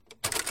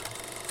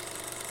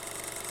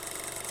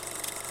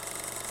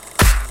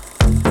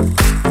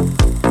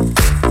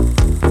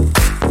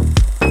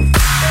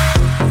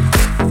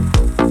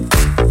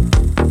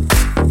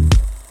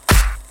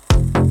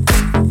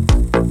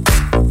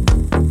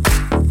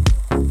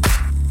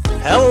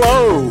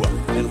Hello,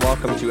 and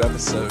welcome to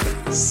episode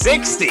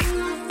 60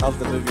 of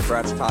the Movie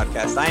Brats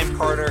podcast. I am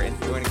Carter, and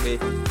joining me,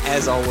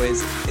 as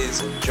always,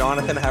 is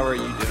Jonathan. How are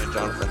you doing,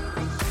 Jonathan?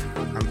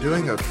 I'm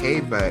doing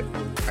okay, but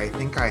I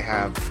think I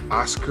have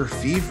Oscar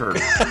fever,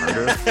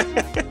 Carter.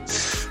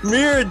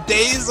 Mere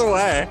days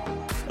away.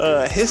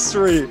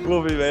 History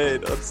will be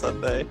made on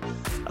Sunday.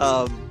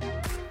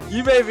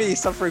 You may be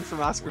suffering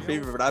from Oscar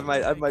fever, but I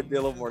might be a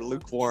little more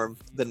lukewarm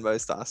than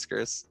most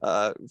Oscars.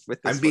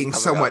 With this I'm being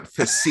somewhat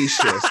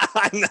facetious.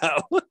 I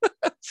know.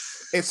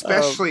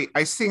 Especially,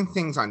 I've seen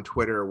things on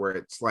Twitter where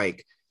it's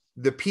like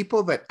the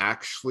people that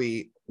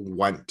actually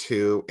want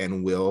to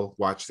and will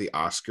watch the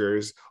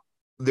Oscars.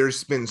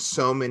 There's been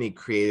so many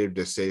creative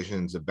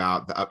decisions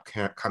about the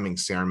upcoming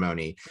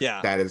ceremony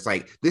that is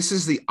like, this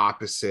is the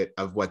opposite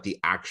of what the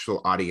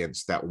actual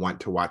audience that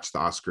want to watch the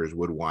Oscars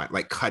would want,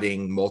 like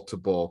cutting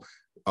multiple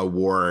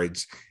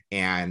awards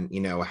and, you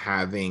know,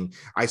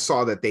 I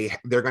saw that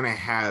they're going to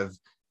have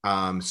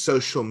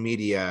social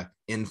media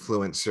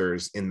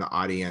influencers in the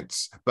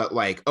audience, but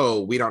like,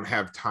 oh, we don't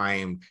have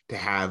time to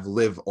have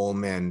Liv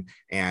Ullmann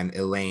and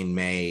Elaine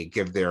May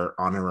give their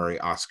honorary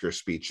Oscar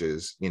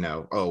speeches, you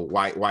know. Oh,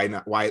 why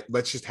not? Why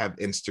let's just have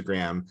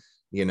Instagram,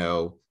 you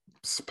know,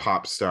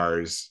 pop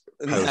stars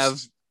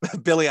have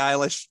Billie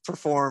Eilish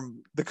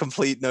perform the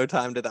complete No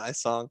Time to Die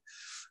song.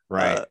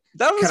 Right.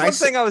 That was one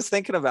thing I was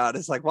thinking about,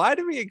 is like, why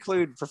do we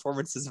include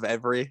performances of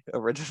every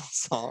original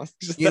song?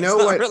 You know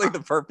what? Really the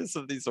purpose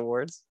of these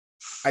awards.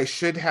 I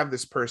should have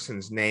this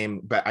person's name,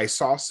 but I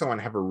saw someone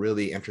have a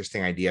really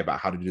interesting idea about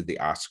how to do the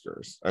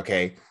Oscars.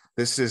 Okay.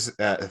 This is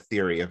a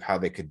theory of how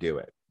they could do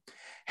it.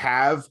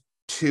 Have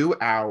 2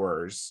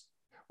 hours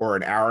or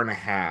an hour and a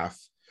half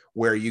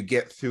where you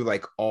get through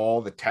like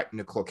all the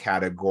technical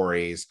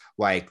categories,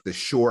 like the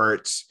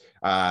shorts,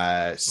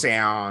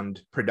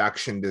 sound,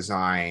 production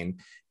design,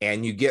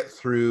 and you get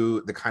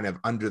through the kind of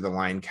under the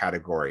line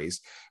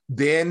categories.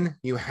 Then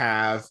you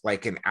have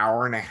like an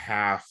hour and a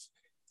half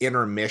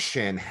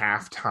intermission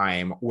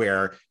halftime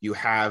where you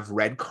have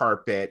red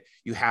carpet,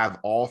 you have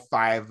all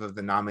 5 of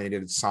the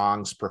nominated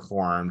songs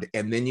performed,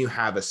 and then you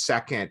have a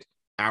second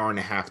hour and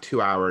a half,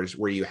 2 hours,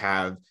 where you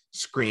have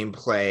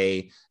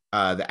screenplay,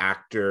 the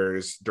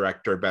actors,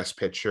 director, best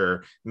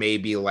picture,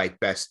 maybe like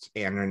best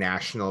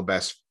international,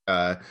 best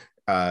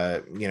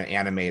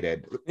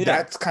animated.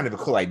 That's kind of a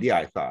cool idea,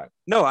 I thought.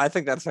 No, I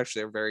think that's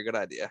actually a very good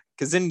idea,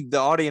 because then the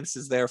audience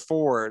is there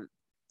for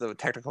the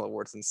technical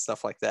awards and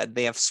stuff like that.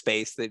 They have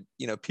space that,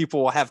 you know,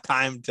 people will have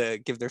time to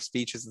give their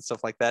speeches and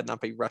stuff like that,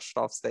 not be rushed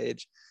off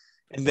stage.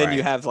 And then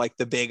you have like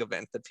the big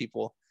event that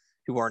people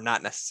who are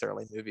not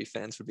necessarily movie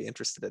fans would be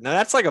interested in. Now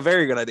that's like a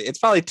very good idea. It's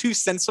probably too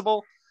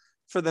sensible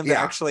for them to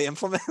actually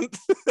implement.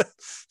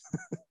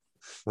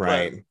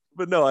 Right.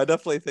 But no, I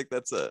definitely think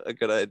that's a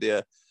good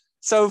idea.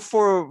 So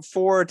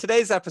for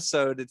today's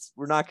episode,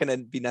 we're not going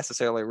to be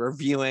necessarily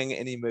reviewing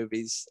any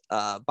movies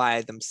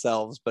by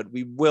themselves, but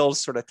we will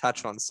sort of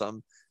touch on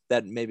some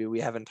that maybe we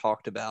haven't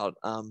talked about.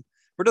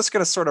 We're just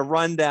going to sort of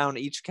run down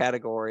each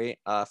category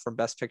from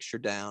Best Picture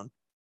down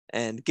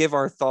and give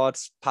our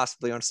thoughts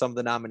possibly on some of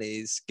the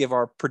nominees, give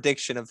our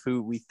prediction of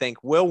who we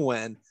think will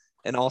win,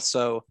 and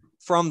also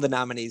from the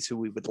nominees who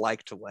we would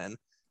like to win.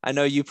 I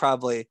know you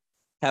probably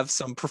have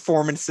some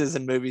performances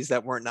in movies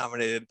that weren't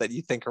nominated that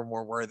you think are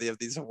more worthy of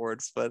these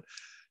awards, but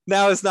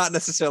now is not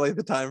necessarily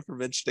the time for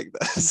mentioning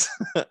this.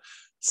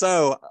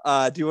 So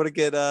do you want to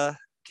get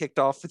kicked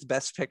off with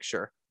Best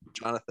Picture,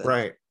 Jonathan?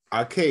 Right.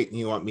 Okay,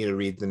 you want me to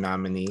read the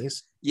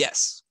nominees?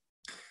 Yes.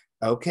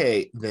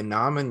 Okay, the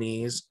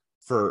nominees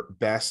for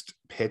Best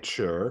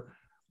Picture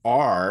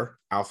are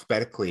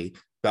alphabetically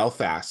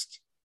Belfast,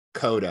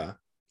 Coda,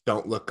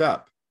 Don't Look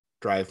Up,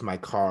 Drive My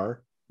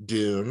Car,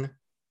 Dune,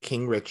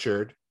 King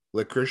Richard,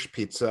 Licorice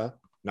Pizza,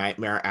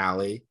 Nightmare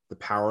Alley, The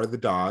Power of the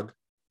Dog,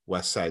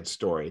 West Side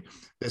Story.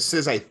 This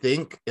is, I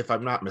think, if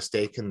I'm not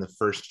mistaken, the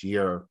first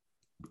year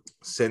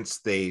since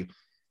they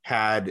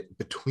had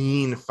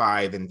between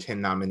 5 and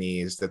 10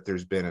 nominees that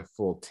there's been a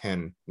full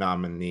 10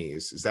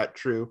 nominees. Is that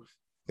true?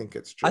 I think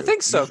it's true. I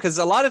think so, because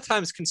a lot of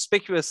times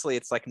conspicuously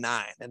it's like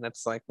 9, and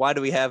it's like, why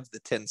do we have the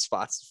 10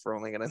 spots if we're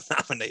only going to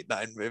nominate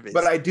 9 movies?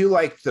 But I do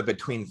like the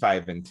between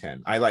 5 and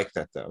 10. I like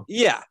that though.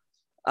 Yeah.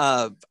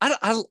 I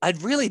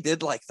really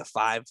did like the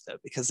 5 though,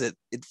 because it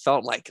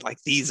felt like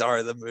these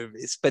are the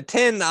movies. But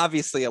 10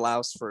 obviously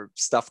allows for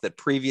stuff that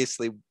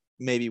previously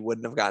maybe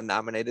wouldn't have gotten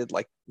nominated,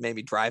 like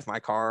maybe Drive My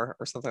Car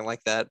or something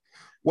like that.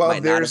 Well,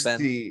 there's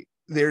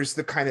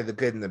the kind of the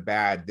good and the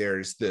bad.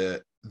 There's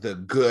the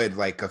good,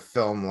 like a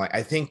film, like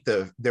I think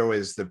there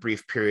was the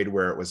brief period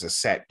where it was a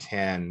set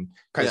 10,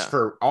 because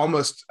for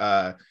almost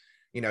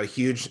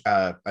huge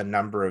a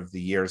number of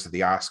the years of the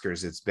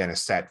Oscars, it's been a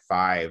set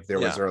 5. There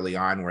was early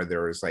on where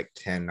there was like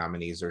 10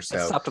 nominees or so.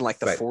 It stopped in like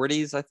the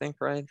 40s, I think,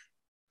 right?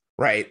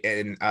 Right.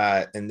 And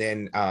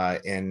then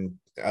in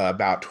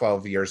about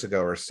 12 years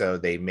ago or so,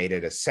 they made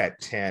it a set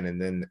 10.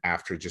 And then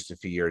after just a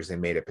few years, they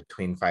made it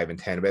between 5 and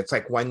 10. But it's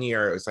like one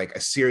year, it was like A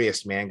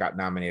Serious Man got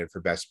nominated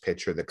for Best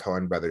Picture, the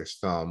Coen brothers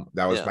film.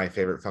 That was my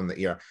favorite film that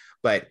year.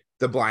 But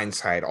The Blind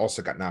Side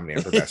also got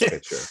nominated for Best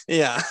Picture.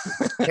 Yeah.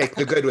 Take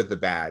the good with the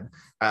bad.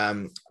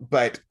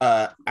 But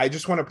I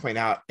just want to point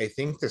out, I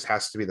think this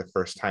has to be the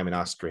first time in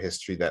Oscar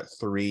history that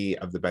 3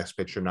 of the Best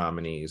Picture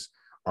nominees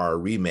are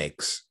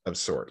remakes of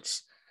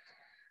sorts.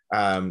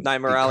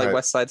 Nightmare Alley,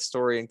 West Side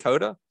Story, and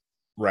Coda.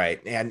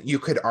 Right. And you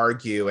could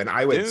argue, and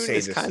I would Dune say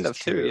is this kind is of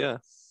true. too, yeah.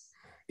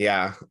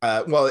 Yeah.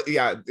 Well,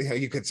 yeah,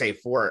 you could say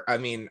 4. I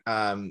mean,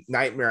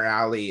 Nightmare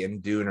Alley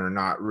and Dune are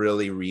not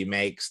really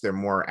remakes. They're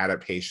more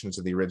adaptations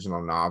of the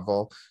original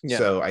novel. Yeah.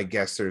 So I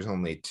guess there's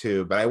only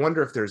 2. But I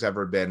wonder if there's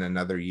ever been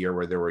another year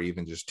where there were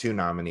even just 2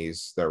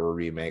 nominees that were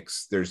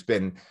remakes. There's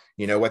been,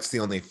 what's the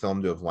only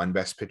film to have won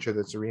Best Picture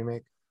that's a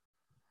remake?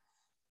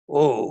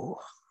 Oh,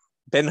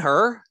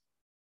 Ben-Hur?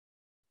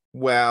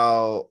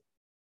 Well,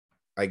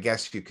 I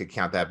guess you could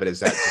count that, but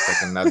is that just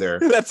like another?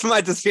 That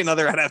might just be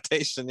another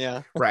adaptation,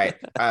 yeah. Right,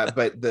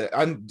 but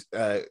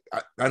the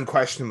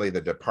unquestionably,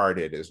 The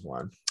Departed is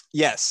one.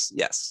 Yes.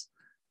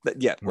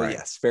 Yeah, well, right.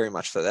 Yes, very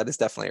much so. That is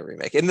definitely a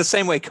remake. In the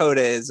same way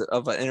Coda is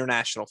of an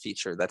international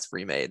feature that's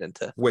remade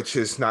into, which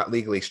is not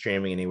legally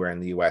streaming anywhere in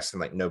the US,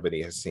 and like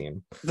nobody has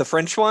seen the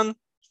French one.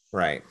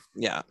 Right.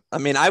 Yeah. I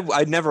mean,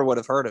 I never would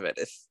have heard of it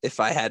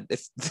if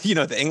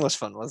the English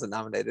one wasn't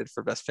nominated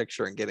for Best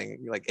Picture and getting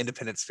like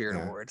Independent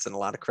Spirit Awards and a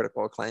lot of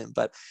critical acclaim.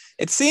 But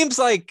it seems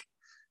like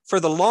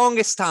for the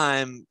longest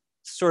time,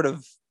 sort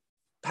of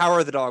Power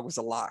of the Dog was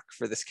a lock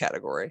for this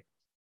category.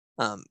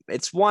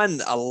 It's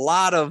won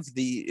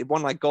it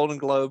won like Golden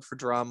Globe for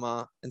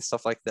drama and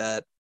stuff like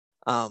that.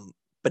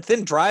 But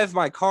then Drive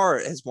My Car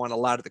has won a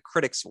lot of the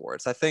critics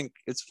awards. I think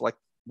it's like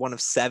one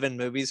of 7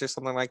 movies or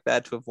something like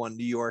that to have won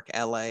New York,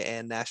 LA,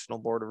 and National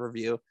Board of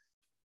Review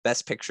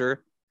Best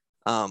Picture.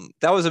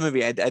 That was a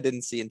movie I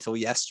didn't see until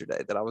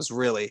yesterday that I was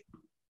really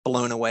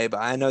blown away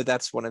by. I know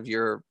that's one of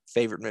your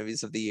favorite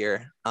movies of the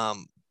year.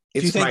 Do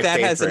you think that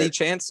has any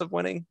chance of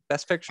winning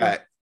Best Picture?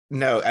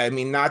 No, I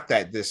mean, not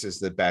that this is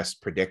the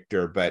best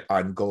predictor, but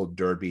on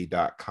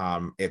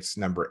goldderby.com, it's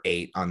number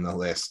 8 on the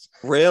list.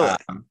 Really?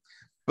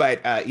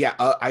 But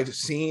I've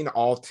seen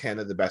all 10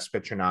 of the Best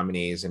Picture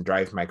nominees, and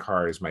Drive My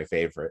Car is my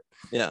favorite.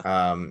 Yeah.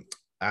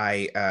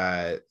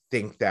 I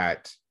think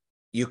that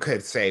you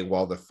could say,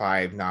 well, the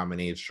 5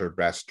 nominees for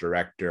Best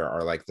Director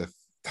are like the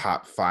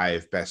top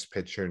 5 Best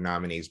Picture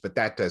nominees, but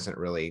that doesn't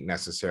really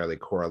necessarily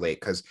correlate,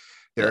 because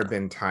there have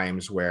been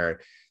times where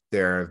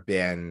there have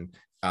been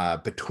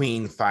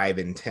between 5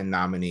 and 10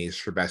 nominees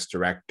for Best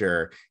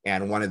Director,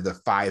 and one of the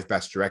 5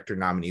 Best Director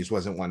nominees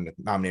wasn't one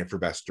nominated for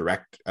Best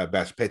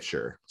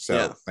Picture.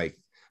 So like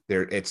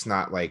there, it's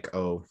not like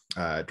Drive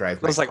My Car.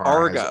 It was like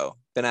Argo.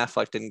 Ben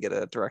Affleck didn't get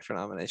a director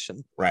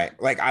nomination. Right.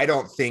 Like I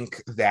don't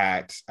think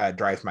that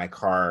Drive My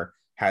Car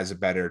has a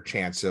better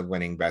chance of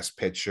winning Best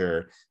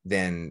Picture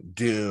than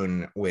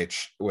Dune,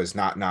 which was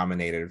not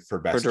nominated for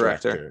Best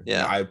Director.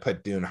 Yeah, I would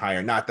put Dune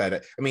higher. Not that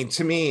I mean,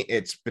 to me,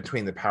 it's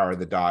between The Power of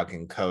the Dog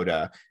and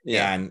Coda.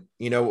 Yeah. And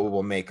you know what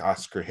will make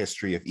Oscar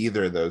history if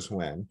either of those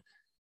win?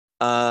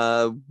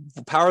 Power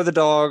of the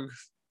Dog,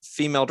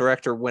 female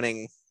director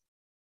winning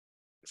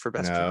for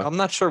Best Picture. I'm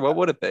not sure. What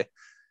would it be?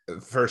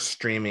 First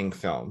streaming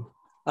film.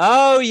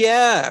 Oh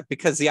yeah,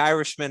 because The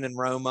Irishman and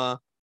Roma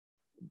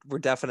were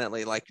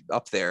definitely like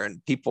up there,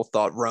 and people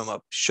thought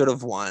Roma should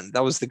have won.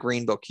 That was the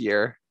Green Book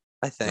year,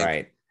 I think.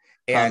 Right.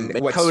 And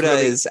Coda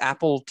is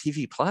Apple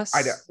TV Plus.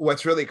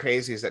 What's really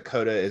crazy is that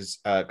Coda is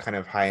kind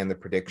of high in the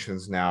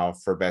predictions now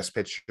for Best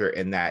Picture,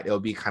 in that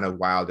it'll be kind of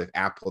wild if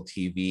Apple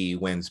TV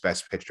wins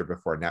Best Picture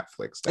before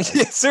Netflix does.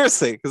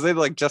 Seriously, because they've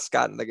like just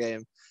gotten the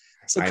game.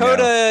 So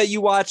Coda, you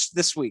watched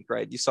this week,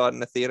 right? You saw it in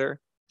the theater?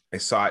 I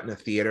saw it in the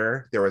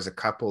theater. There was a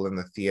couple in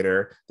the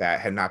theater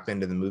that had not been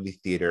to the movie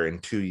theater in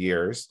 2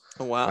 years.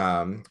 Oh,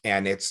 wow.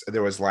 And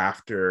there was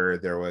laughter.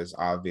 There was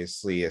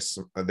obviously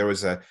there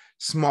was a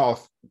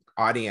small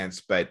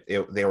audience, but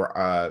they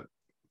were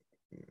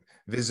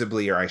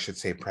visibly, or I should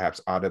say perhaps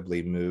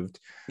audibly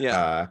moved.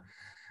 Yeah.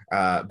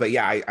 But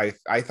yeah,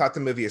 I thought the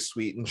movie is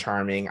sweet and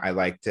charming. I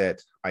liked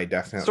it. I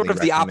definitely sort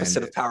of the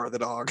opposite of Power of the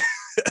Dog.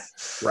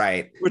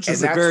 Right. Which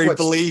is a very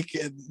bleak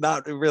and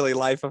not really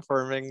life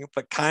affirming,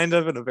 but kind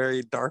of in a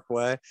very dark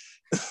way.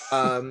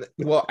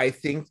 Well, I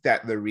think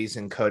that the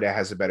reason Coda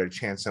has a better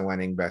chance of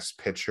winning Best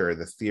Picture,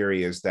 the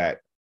theory is that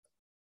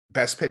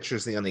Best Picture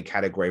is the only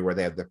category where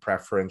they have the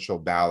preferential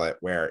ballot,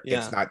 where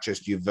it's not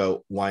just you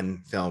vote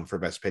one film for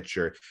Best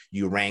Picture,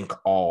 you rank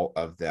all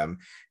of them.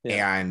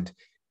 Yeah. And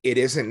it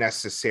isn't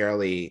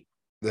necessarily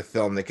the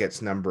film that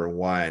gets number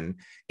 1.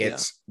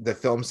 It's the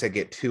films that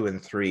get 2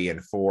 and 3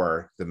 and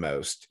 4 the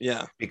most.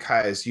 Yeah.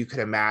 Because you could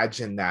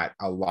imagine that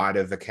a lot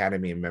of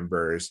Academy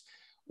members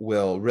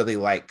will really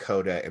like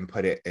Coda and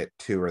put it at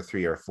 2 or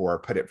 3 or 4,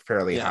 put it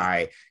fairly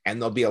high.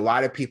 And there'll be a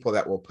lot of people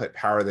that will put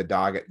Power of the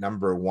Dog at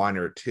number 1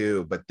 or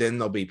 2, but then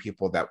there'll be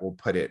people that will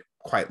put it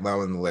quite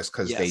low in the list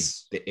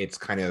because it's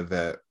kind of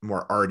a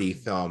more arty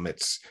film.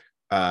 It's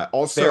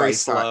also very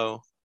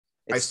slow.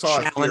 It's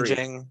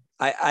challenging.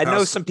 I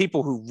know some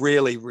people who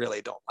really,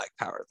 really don't like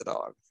Power of the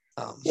Dog.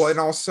 Well, and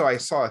also I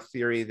saw a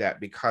theory that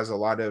because a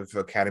lot of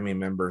Academy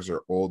members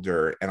are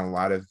older and a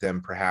lot of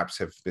them perhaps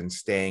have been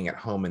staying at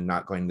home and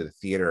not going to the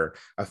theater,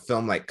 a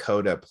film like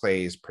Coda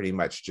plays pretty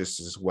much just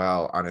as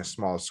well on a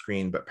small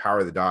screen, but Power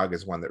of the Dog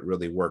is one that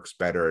really works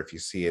better if you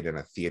see it in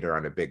a theater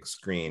on a big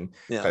screen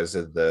because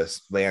of the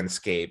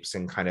landscapes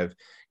and kind of,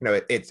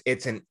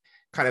 it's an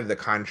kind of the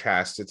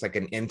contrast. It's like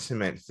an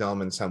intimate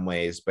film in some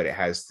ways, but it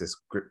has this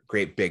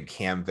great big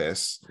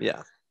canvas.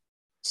 Yeah.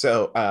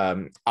 So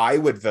I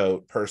would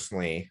vote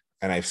personally,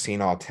 and I've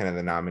seen all 10 of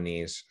the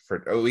nominees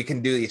we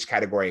can do each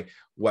category,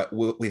 what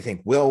we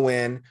think will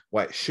win,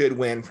 what should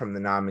win from the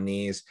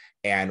nominees,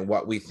 and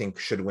what we think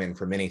should win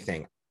from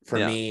anything. For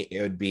me,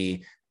 it would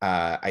be,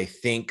 I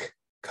think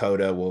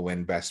Coda will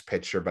win Best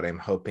Picture, but I'm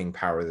hoping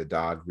Power of the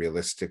Dog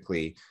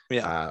realistically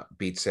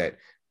beats it.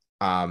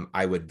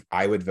 I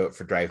would vote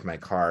for Drive My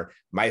Car.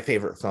 My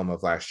favorite film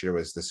of last year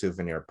was The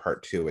Souvenir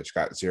Part 2, which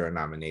got 0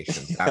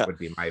 nominations. That would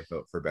be my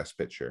vote for Best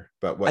Picture.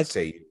 But what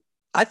say you?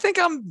 I think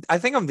I'm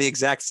the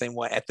exact same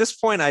way. At this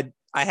point, I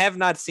have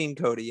not seen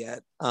Coda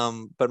yet.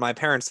 But my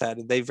parents had,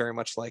 and they very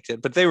much liked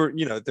it. But they were,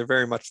 they're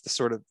very much the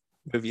sort of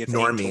movie it's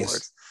aimed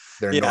towards.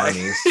 They're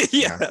normies.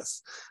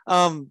 Yes.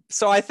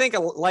 So I think,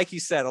 like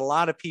you said, a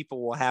lot of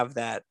people will have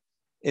that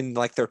in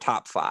like their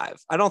top 5.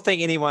 I don't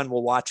think anyone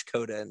will watch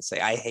Coda and say,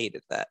 I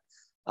hated that.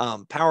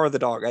 Power of the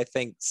Dog, I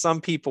think some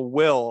people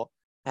will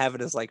have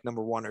it as like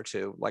number 1 or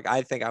 2. Like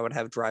I think I would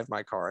have Drive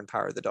My Car and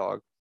Power of the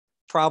Dog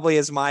probably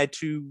as my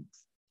 2,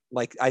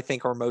 like I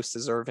think are most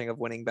deserving of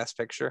winning Best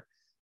Picture.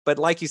 But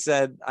like you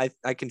said,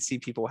 I can see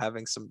people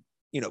having some,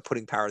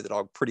 putting Power of the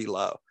Dog pretty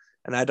low,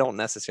 and I don't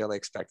necessarily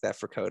expect that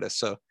for Coda.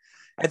 So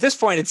at this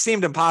point, it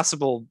seemed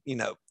impossible,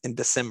 in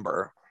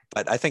December,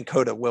 but I think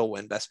Coda will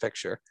win Best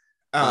Picture.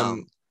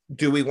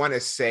 Do we want to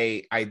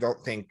say, I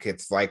don't think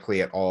it's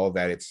likely at all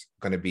that it's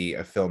going to be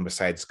a film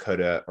besides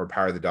Coda or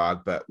Power of the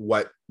Dog, but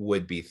what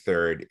would be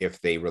third if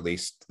they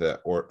released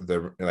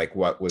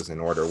what was in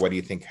order? What do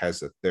you think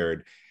has a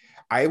third?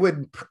 I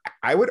would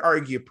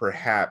argue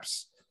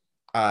perhaps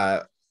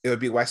it would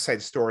be West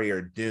Side Story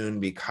or Dune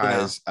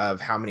because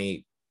of how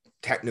many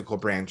technical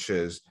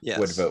branches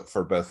would vote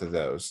for both of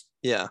those.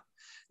 Yeah.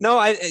 No,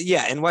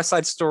 and West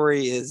Side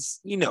Story is,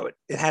 it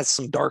has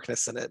some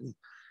darkness in it. And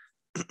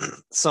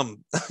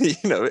some,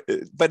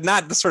 but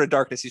not the sort of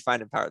darkness you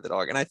find in Power of the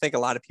Dog. And I think a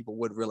lot of people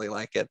would really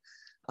like it.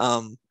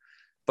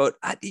 But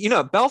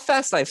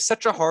Belfast, I have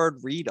such a hard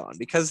read on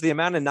because the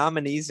amount of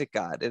nominees it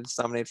got. It's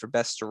nominated for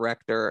Best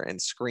Director and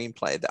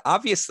Screenplay.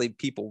 Obviously,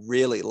 people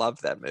really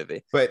loved that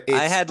movie. But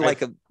I had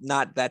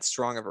not that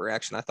strong of a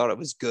reaction. I thought it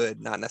was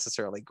good, not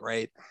necessarily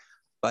great.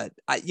 But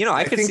I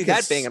could see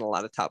that being in a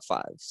lot of top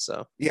 5.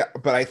 So yeah,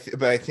 but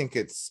I think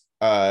it's.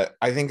 I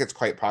think it's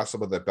quite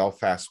possible that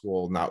Belfast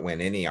will not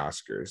win any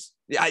Oscars.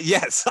 Yeah,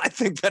 yes, I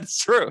think that's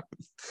true.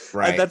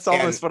 Right. That's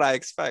almost what I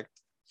expect.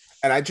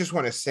 And I just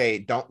want to say,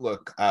 Don't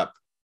Look Up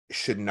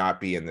should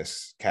not be in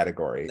this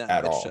category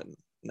at all. Shouldn't.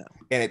 No.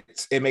 And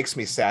it makes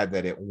me sad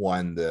that it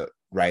won the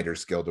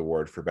Writers Guild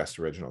Award for Best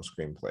Original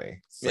Screenplay.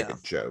 It's like a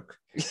joke.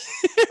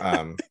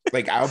 I'll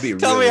be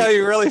Tell me how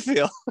you really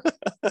feel.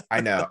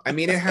 I know. I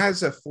mean, it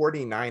has a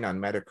 49 on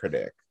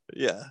Metacritic.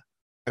 Yeah.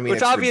 I mean,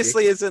 which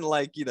obviously isn't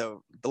like,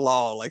 the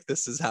law, like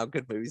this is how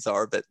good movies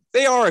are, but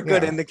they are a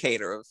good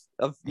indicator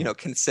of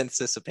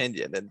consensus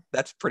opinion. And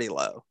that's pretty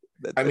low.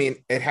 I mean,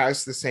 it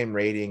has the same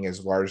rating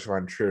as Lars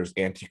von Trier's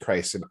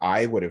Antichrist, and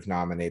I would have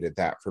nominated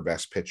that for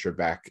Best Picture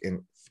back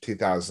in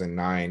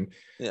 2009.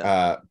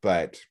 Yeah.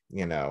 But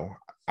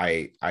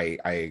I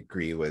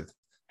agree with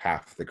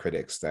half the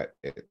critics that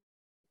it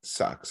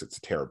sucks. It's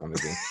a terrible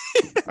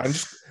movie.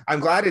 I'm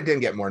glad it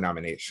didn't get more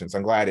nominations.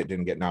 I'm glad it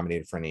didn't get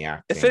nominated for any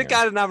acting. If it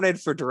got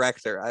nominated for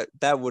director,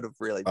 that would have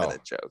really been a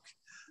joke.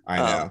 I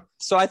know.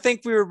 So I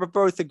think we were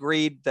both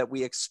agreed that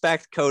we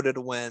expect Coda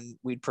to win.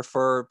 We'd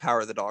prefer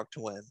Power of the Dog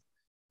to win.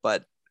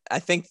 But I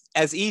think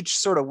as each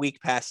sort of week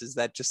passes,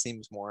 that just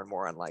seems more and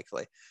more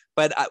unlikely.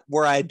 But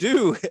where I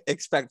do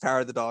expect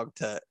Power of the Dog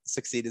to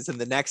succeed is in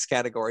the next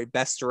category,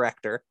 Best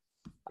Director.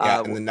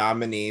 And the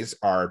nominees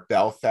are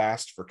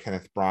Belfast for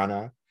Kenneth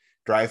Branagh,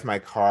 Drive My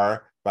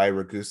Car by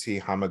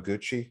Ryusuke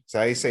Hamaguchi. Is that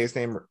how you say his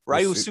name?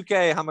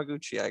 Ryusuke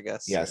Hamaguchi, I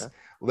guess. Yes. Yeah.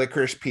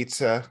 Licorice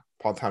Pizza,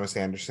 Paul Thomas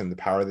Anderson. The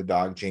Power of the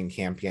Dog, Jane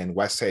Campion.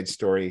 West Side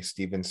Story,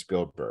 Steven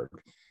Spielberg.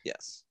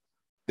 Yes.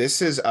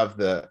 This is, of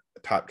the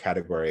top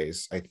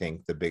categories, I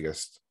think the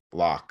biggest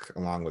block,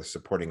 along with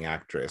supporting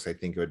actress. I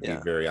think it would be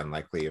very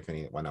unlikely if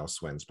anyone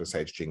else wins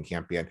besides Jane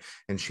Campion.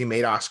 And she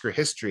made Oscar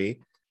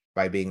history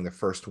by being the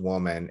first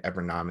woman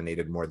ever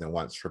nominated more than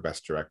once for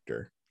Best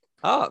Director.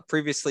 Oh,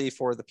 previously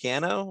for The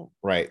Piano,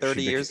 right?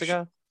 30 years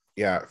ago.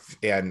 Yeah,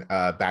 and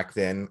back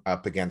then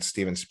up against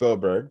Steven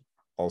Spielberg,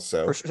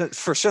 also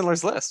for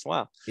Schindler's List.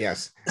 Wow.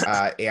 Yes,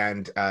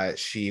 and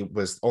she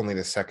was only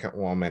the second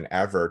woman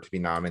ever to be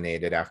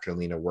nominated after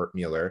Lena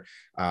Wertmuller,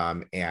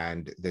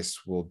 and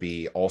this will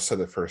be also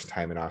the first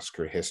time in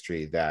Oscar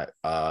history that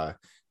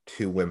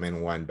 2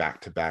 women won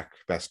back-to-back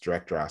Best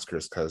Director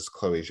Oscars, because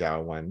Chloe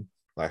Zhao won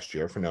last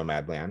year for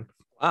Nomadland.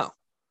 Wow.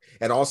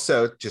 And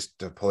also,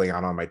 just pulling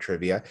out on my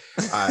trivia,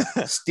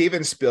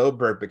 Steven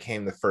Spielberg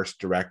became the first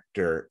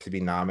director to be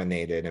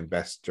nominated in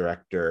Best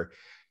Director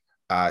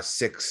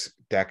 6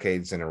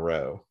 decades in a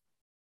row.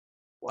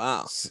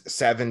 Wow.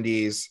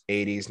 70s,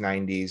 80s,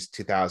 90s,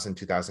 2000,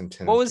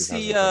 2010, What was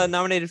he 2020.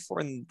 nominated for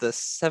in the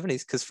 70s?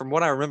 Because from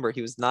what I remember,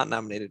 he was not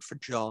nominated for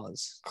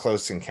Jaws.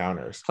 Close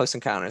Encounters. Close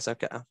Encounters.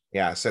 Okay.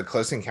 Yeah, so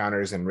Close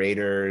Encounters and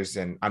Raiders,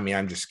 and I mean,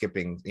 I'm just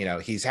skipping.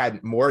 He's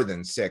had more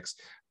than 6,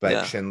 but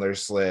Yeah.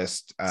 Schindler's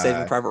List,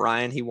 Saving Private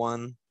Ryan, he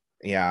won.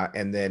 yeah,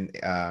 and then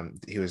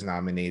he was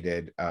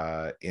nominated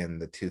in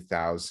the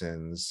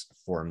 2000s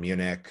for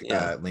Munich,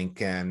 Yeah.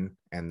 Lincoln,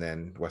 and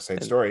then West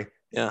Side Story.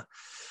 Yeah,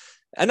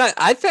 and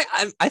I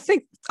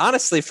think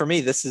honestly, for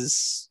me, this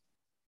is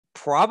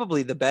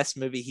probably the best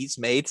movie he's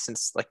made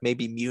since like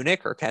maybe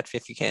Munich or Catch Me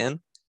If You Can.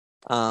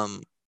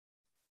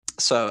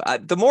 So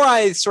the more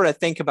I sort of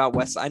think about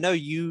West, I know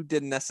you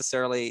didn't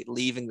necessarily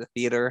leaving the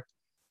theater.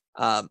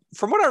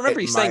 From what I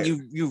remember, you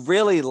saying you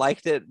really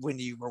liked it when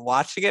you were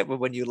watching it, but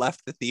when you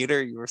left the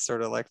theater, you were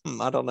sort of like,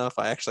 I don't know if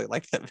I actually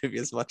liked that movie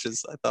as much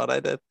as I thought I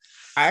did.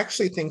 I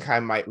actually think I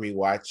might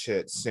rewatch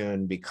it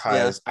soon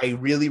because I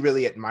really,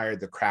 really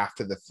admired the craft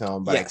of the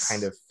film, but I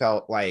kind of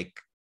felt like,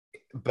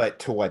 but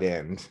to what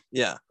end?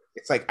 Yeah.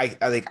 It's like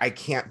I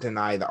can't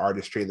deny the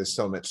artistry of this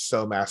film. It's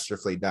so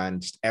masterfully done,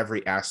 just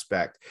every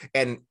aspect.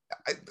 And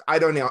I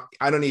don't know.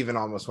 I don't even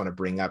almost want to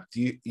bring up.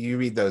 Do you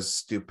read those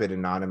stupid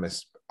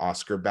anonymous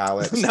Oscar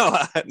ballots? No.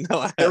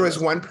 There was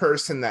one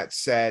person that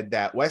said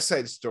that West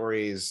Side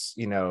Story is,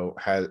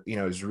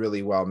 is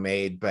really well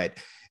made, but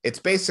it's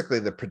basically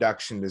the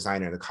production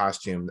designer and the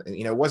costume. And,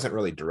 it wasn't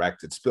really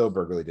directed.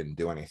 Spielberg really didn't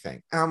do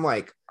anything. And I'm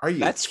like, are you?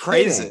 That's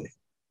kidding? Crazy.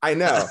 I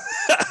know.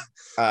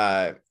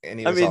 And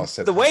he was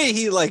also the way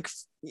he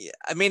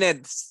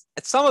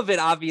it's some of it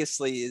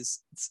obviously is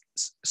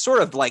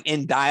sort of like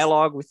in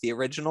dialogue with the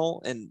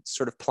original and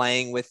sort of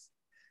playing with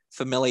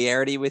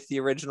familiarity with the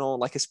original,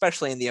 like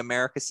especially in the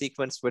America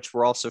sequence, which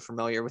we're also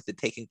familiar with it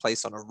taking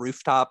place on a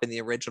rooftop in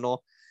the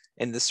original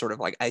in this sort of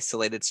like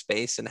isolated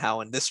space, and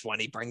how in this one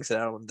he brings it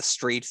out on the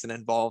streets and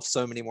involves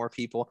so many more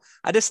people.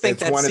 I just think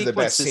that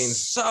sequence is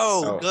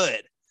so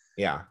good.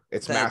 Yeah,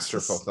 it's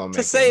masterful filmmaking.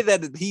 To say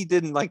that he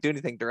didn't do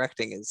anything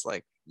directing is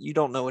like, you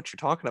don't know what you're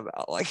talking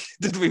about. Like,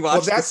 did we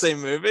watch the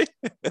same movie?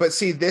 But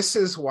see, this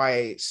is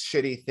why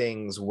shitty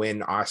things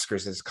win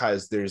Oscars, is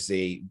because there's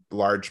a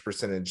large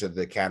percentage of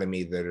the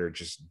Academy that are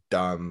just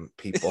dumb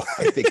people.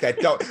 I think that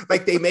don't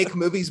they make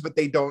movies, but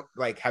they don't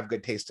have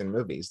good taste in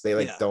movies.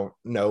 They don't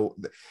know,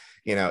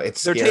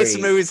 it's their scary. Taste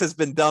in movies has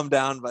been dumbed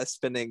down by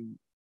spending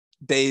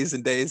days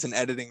and days in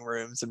editing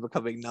rooms and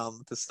becoming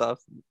numb to stuff.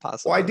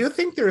 Possibly. Well, I do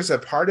think there's a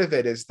part of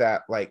it is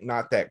that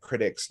not that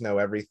critics know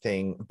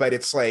everything, but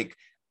it's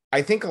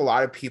I think a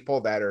lot of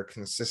people that are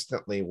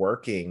consistently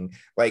working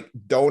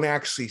don't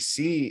actually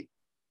see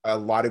a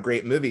lot of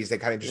great movies. They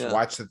kind of just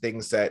watch the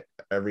things that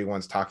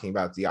everyone's talking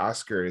about at the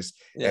Oscars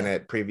and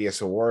at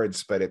previous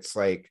awards. But it's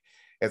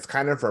it's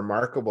kind of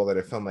remarkable that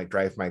a film like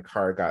Drive My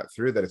Car got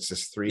through, that it's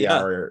this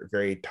 3-hour,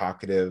 very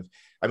talkative.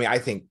 I mean, I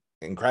think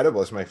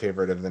Incredible is my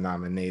favorite of the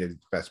nominated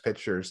Best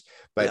Pictures,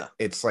 but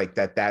it's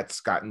that's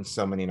gotten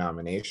so many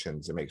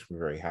nominations. It makes me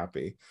very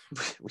happy.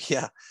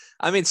 Yeah.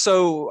 I mean,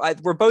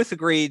 we're both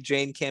agreed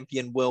Jane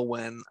Campion will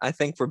win. I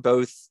think we're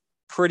both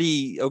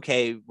pretty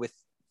okay with,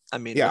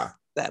 with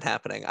that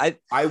happening.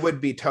 I would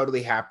be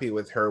totally happy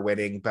with her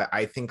winning, but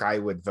I think I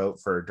would vote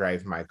for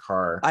Drive My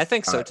Car. I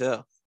think so too.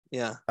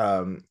 Yeah.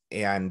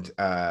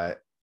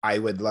 I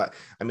would love,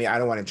 I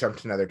don't want to jump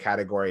to another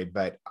category,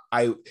 but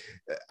I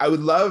would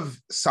love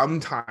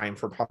sometime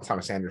for Paul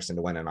Thomas Anderson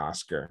to win an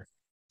Oscar.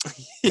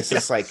 This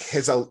is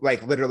his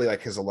literally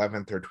his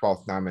 11th or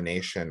 12th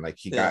nomination.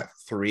 He got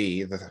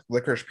 3. The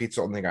Licorice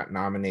Pizza only got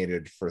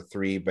nominated for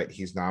 3, but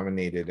he's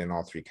nominated in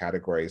all 3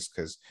 categories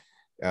because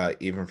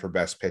even for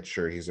Best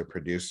Picture, he's a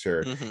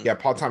producer. Mm-hmm. Yeah,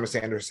 Paul Thomas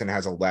Anderson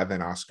has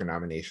 11 Oscar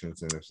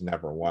nominations and has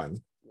never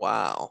won.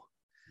 Wow.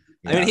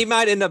 Yeah. I mean, he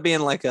might end up being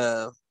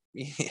a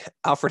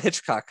Alfred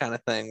Hitchcock kind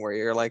of thing where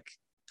you're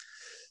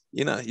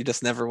you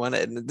just never win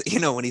it, and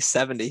when he's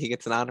 70 he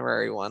gets an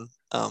honorary one.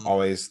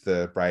 Always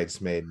the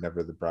bridesmaid,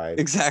 never the bride.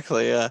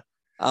 Exactly. Yeah.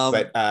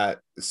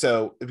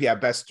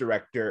 Best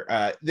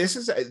director, this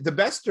is the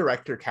best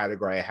director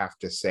category. I have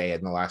to say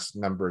in the last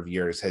number of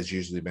years has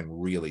usually been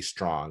really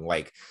strong.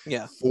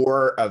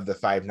 4 of the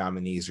 5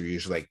 nominees are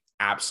usually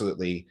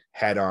absolutely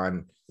head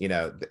on,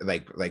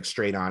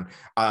 straight on.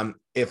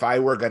 If I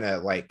were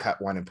gonna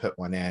cut one and put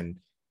one in,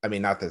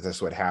 not that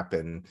this would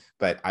happen,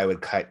 but I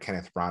would cut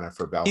Kenneth Branagh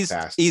for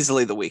Belfast. He's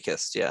easily the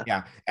weakest, yeah.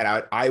 Yeah,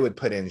 and I would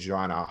put in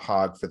Joanna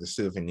Hogg for The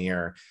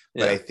Souvenir,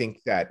 but I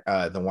think that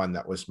the one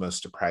that was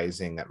most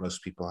surprising that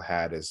most people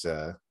had as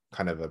a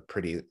kind of a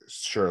pretty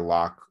sure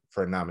lock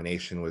for a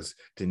nomination was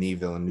Denis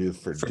Villeneuve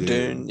for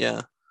Dune.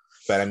 Yeah.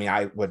 But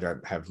I would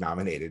have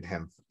nominated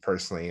him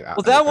personally.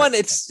 Well, that one,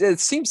 it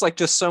seems like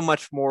just so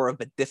much more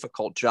of a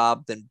difficult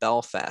job than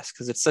Belfast,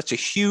 because it's such a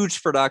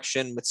huge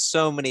production with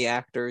so many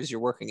actors. You're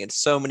working in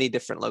so many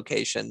different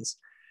locations.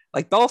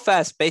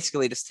 Belfast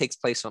basically just takes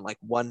place on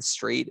one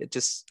street. It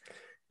just,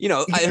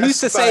 who's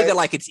to say that but-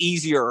 like it's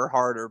easier or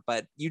harder,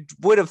 but you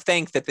would have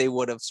think that they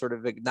would have sort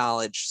of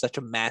acknowledged such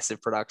a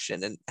massive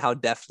production and how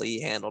deftly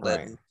he handled it,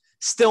 and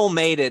still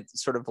made it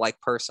sort of like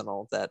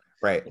personal. That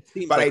right. it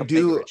seems But like I a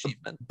bigger do,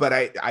 achievement. but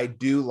I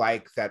do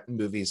like that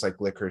movies like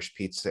Licorice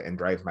Pizza and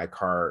Drive My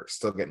Car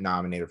still get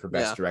nominated for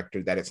Best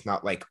Director. That it's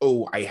not like,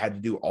 oh, I had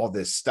to do all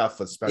this stuff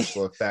with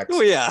special effects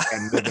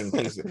and moving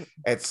pieces.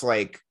 It's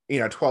like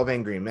 12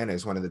 Angry Men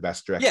is one of the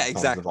best directed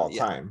films of all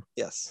time.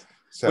 Yes.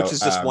 So, which is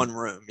just one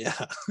room.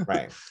 Yeah.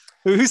 Right.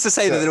 Who's to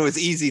say that it was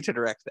easy to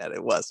direct that?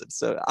 It wasn't.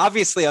 So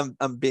obviously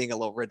I'm being a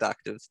little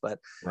reductive, but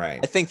I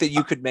think that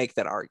you could make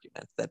that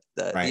argument that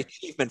the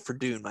achievement for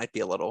Dune might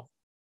be a little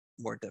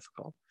more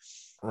difficult.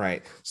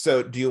 Right.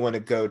 So do you want to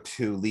go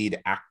to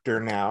lead actor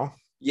now?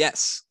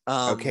 Yes.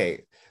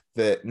 Okay.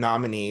 The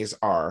nominees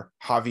are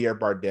Javier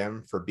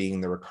Bardem for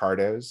Being the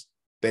Ricardos,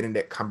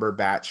 Benedict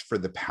Cumberbatch for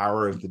The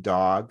Power of the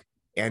Dog,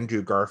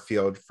 Andrew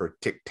Garfield for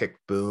Tick, Tick,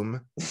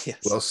 Boom,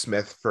 Will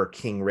Smith for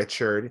King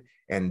Richard,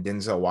 and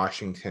Denzel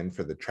Washington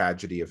for The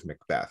Tragedy of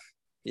Macbeth.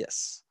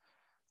 Yes.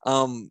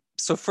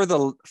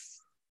 So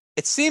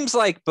it seems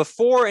like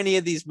before any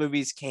of these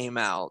movies came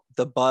out,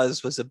 the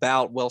buzz was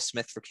about Will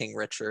Smith for King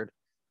Richard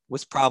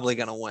was probably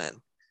going to win.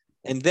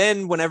 And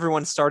then when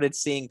everyone started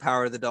seeing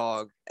Power of the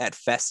Dog at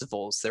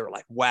festivals, they were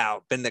like,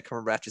 wow, Benedict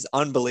Cumberbatch is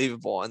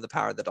unbelievable in The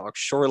Power of the Dog.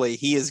 Surely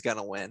he is going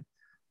to win.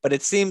 But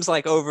it seems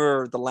like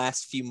over the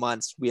last few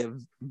months, we have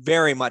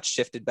very much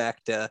shifted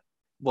back to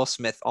Will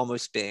Smith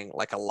almost being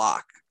like a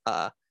lock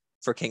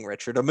for King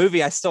Richard, a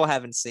movie I still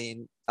haven't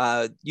seen.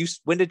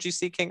 When did you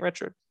see King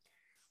Richard?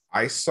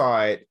 I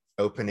saw it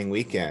opening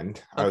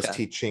weekend. I was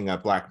teaching a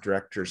Black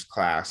directors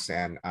class,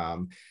 and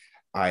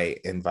I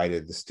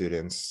invited the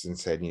students and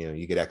said,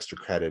 you get extra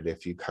credit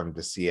if you come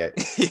to see it.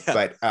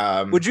 But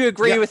would you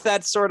agree with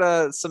that sort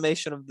of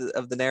summation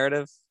of the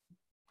narrative?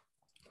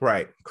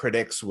 Right.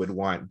 Critics would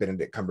want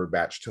Benedict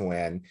Cumberbatch to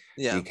win.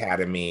 The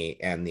Academy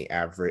and the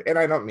average, and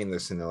I don't mean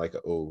this in like,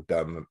 oh,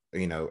 dumb,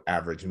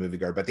 average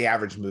moviegoer, but the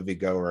average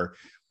moviegoer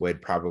would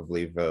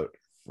probably vote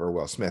for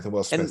Will Smith, and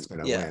Will Smith's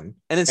going to win.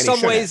 And in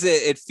some ways,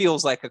 it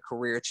feels like a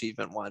career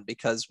achievement one,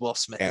 because Will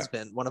Smith has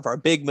been one of our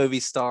big movie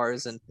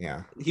stars, and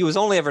he was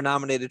only ever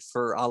nominated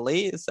for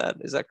Ali. Is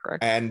that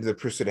correct? And The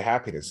Pursuit of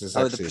Happiness is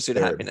The Pursuit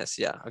of Happiness.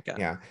 Yeah. Okay.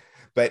 Yeah.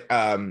 But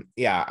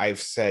I've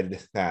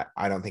said that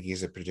I don't think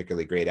he's a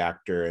particularly great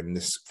actor, and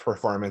this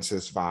performance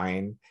is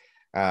fine.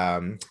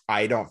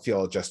 I don't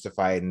feel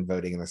justified in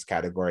voting in this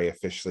category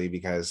officially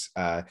because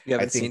you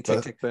haven't seen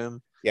Tick, Tick,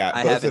 Boom. Yeah,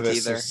 I both haven't of us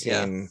either. have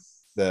seen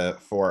the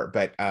four,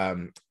 but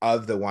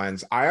of the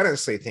ones, I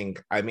honestly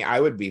think, I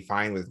would be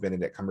fine with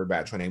Benedict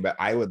Cumberbatch winning, but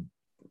I would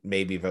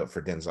maybe vote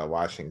for Denzel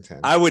Washington.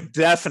 I would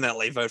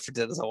definitely vote for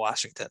Denzel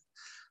Washington.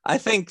 I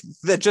think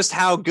that just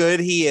how good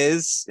he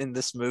is in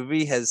this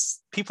movie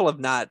people have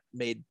not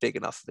made big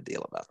enough of a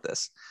deal about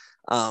this.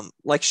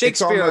 Like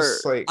Shakespeare,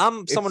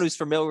 I'm someone who's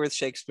familiar with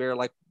Shakespeare,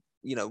 like,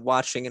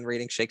 watching and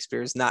reading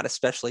Shakespeare is not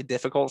especially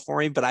difficult for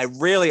me, but I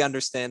really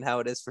understand how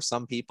it is for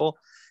some people.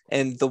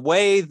 And the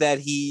way that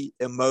he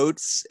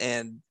emotes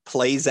and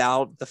plays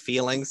out the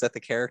feelings that the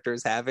character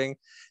is having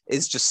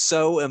is just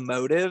so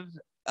emotive.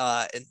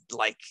 And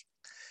like,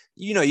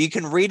 you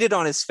can read it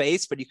on his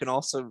face, but you can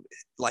also,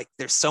 like,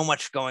 there's so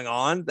much going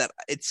on that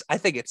I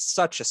think it's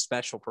such a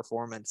special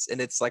performance, and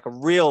it's like a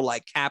real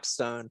like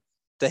capstone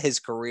to his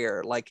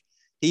career. Like,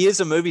 he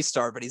is a movie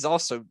star, but he's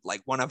also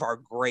like one of our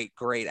great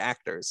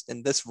actors.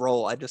 And this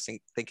role, I just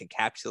think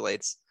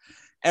encapsulates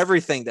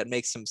everything that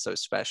makes him so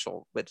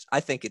special, which I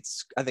think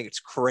it's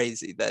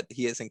crazy that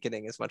he isn't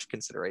getting as much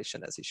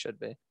consideration as he should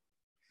be.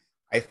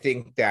 I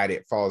think that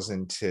it falls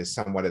into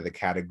somewhat of the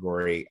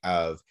category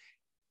of,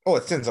 oh,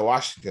 it's Denzel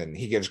Washington,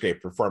 he gives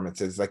great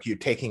performances, like you're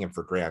taking him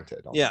for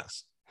granted almost. Yeah.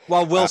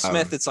 While Will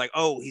Smith, it's like,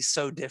 oh, he's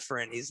so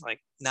different. He's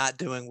like not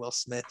doing Will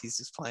Smith. He's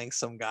just playing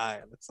some guy.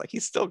 And it's like,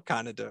 he's still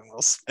kind of doing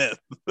Will Smith.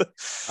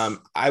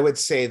 I would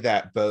say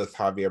that both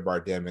Javier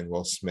Bardem and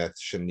Will Smith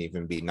shouldn't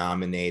even be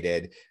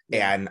nominated.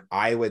 Yeah. And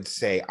I would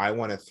say, I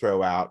want to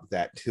throw out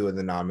that two of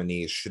the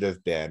nominees should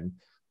have been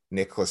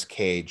Nicolas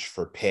Cage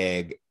for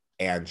Pig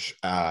and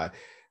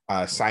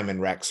Simon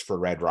Rex for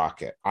Red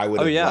Rocket. I would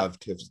have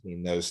loved to have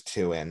seen those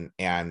two in.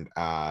 And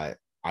I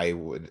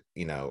would,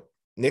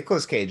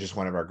 Nicolas Cage is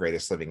one of our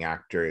greatest living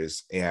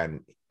actors, and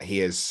he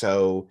is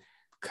so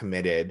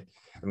committed.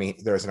 I mean,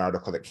 there was an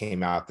article that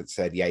came out that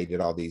said, he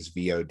did all these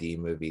VOD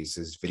movies,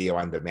 his video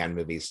on demand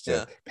movies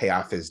to pay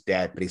off his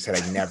debt, but he said,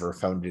 I never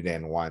phoned it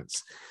in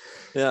once.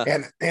 Yeah.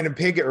 And in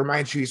Pig, it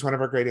reminds you he's one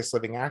of our greatest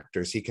living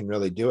actors. He can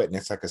really do it, and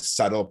it's like a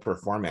subtle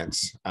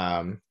performance.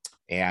 So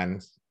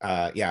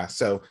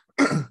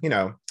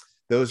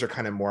those are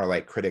kind of more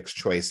like Critics'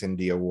 Choice,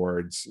 Indie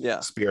Awards,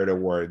 Spirit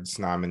Awards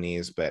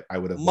nominees, but I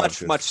would have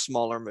much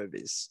smaller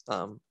movies.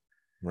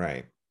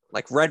 Right.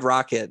 Like Red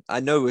Rocket,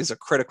 I know is a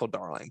critical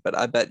darling, but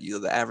I bet you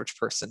the average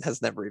person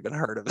has never even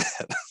heard of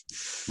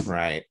it.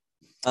 Right.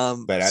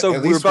 But So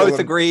at we were least both Willem,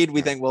 agreed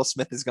we yeah. think Will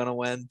Smith is going to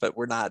win, but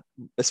we're not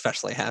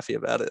especially happy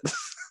about it.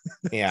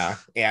 Yeah,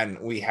 and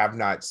we have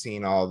not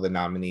seen all the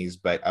nominees,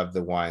 but of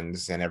the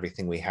ones and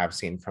everything we have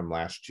seen from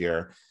last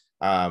year,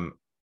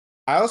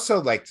 I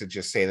also like to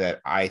just say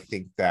that I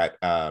think that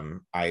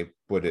I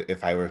would,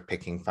 if I were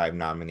picking 5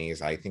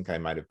 nominees, I think I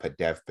might have put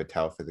Dev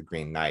Patel for The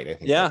Green Knight. I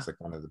think Yeah, that's like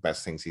one of the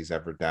best things he's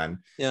ever done.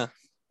 yeah.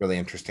 Really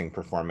interesting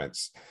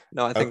performance.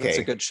 No, I think that's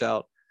a Okay, good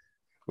shout.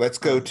 let's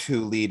go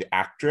to lead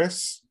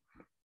actress.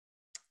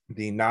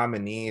 The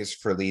nominees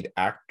for lead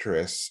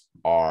actress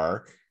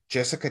are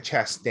Jessica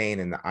Chastain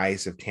in The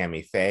Eyes of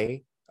Tammy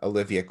Faye,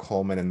 Olivia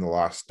Colman in The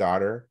Lost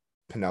Daughter,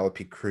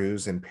 Penelope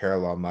Cruz in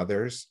Parallel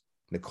Mothers,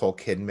 Nicole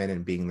Kidman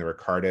in Being the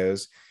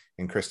Ricardos,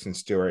 and Kristen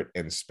Stewart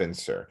in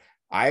Spencer.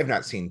 I have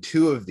not seen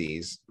 2 of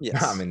these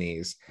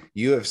nominees.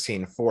 You have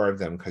seen 4 of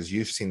them because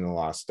you've seen The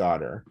Lost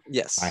Daughter.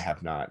 Yes. I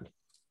have not.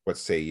 What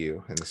say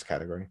you in this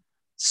category?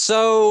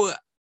 So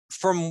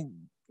from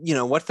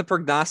what the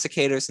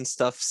prognosticators and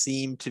stuff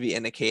seem to be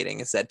indicating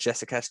is that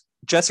Jessica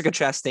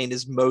Chastain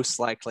is most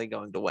likely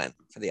going to win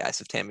for The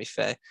Eyes of Tammy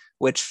Faye,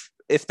 which,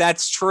 if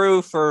that's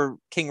true for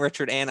King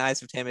Richard and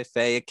Eyes of Tammy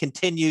Faye, it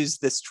continues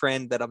this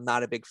trend that I'm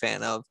not a big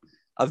fan of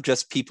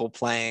just people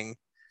playing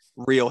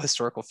real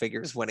historical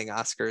figures winning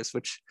Oscars,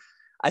 which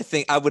I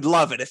think I would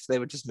love it if they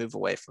would just move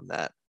away from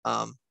that.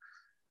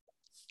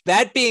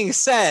 That being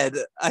said,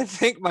 I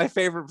think my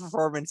favorite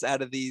performance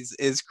out of these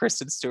is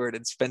Kristen Stewart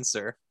and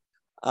Spencer.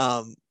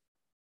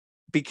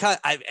 Because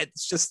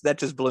that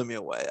just blew me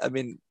away. I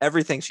mean,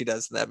 everything she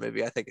does in that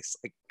movie, I think is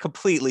like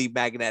completely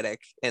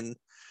magnetic. And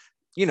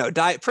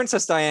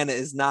Princess Diana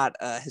is not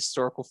a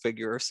historical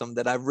figure or something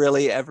that I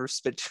really ever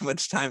spent too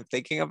much time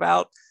thinking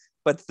about.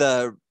 But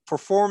the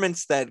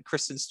performance that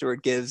Kristen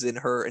Stewart gives in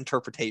her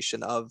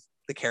interpretation of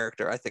the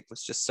character, I think,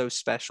 was just so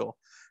special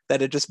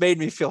that it just made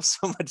me feel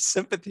so much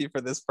sympathy for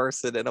this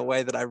person in a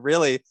way that I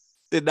really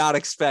did not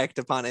expect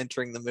upon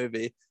entering the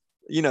movie.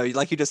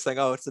 Like you just think,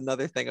 oh, it's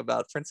another thing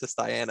about Princess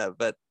Diana,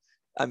 but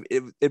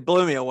it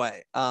blew me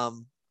away.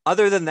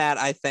 Other than that,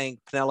 I think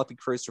Penelope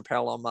Cruz for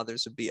Parallel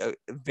Mothers would be a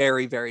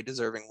very, very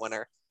deserving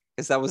winner,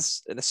 because that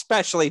was an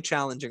especially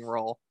challenging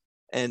role.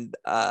 And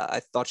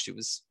I thought she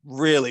was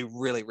really,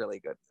 really, really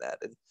good at that,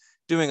 and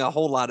doing a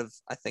whole lot of,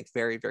 I think,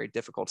 very, very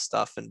difficult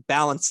stuff, and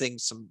balancing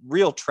some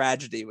real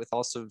tragedy with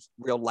also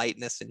real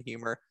lightness and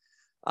humor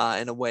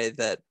in a way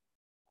that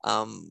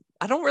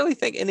I don't really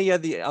think any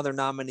of the other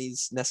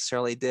nominees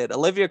necessarily did.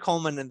 Olivia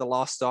Colman in The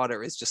Lost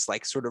Daughter is just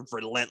like sort of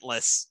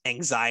relentless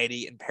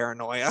anxiety and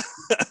paranoia,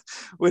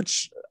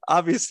 which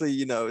obviously,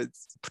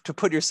 it's to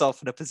put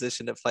yourself in a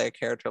position to play a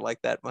character like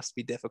that must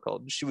be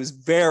difficult. She was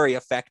very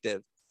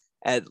effective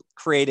at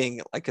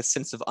creating like a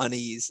sense of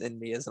unease in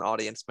me as an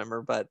audience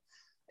member, but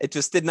it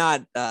just did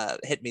not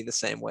hit me the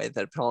same way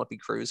that Penelope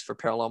Cruz for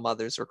Parallel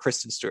Mothers or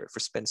Kristen Stewart for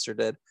Spencer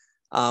did.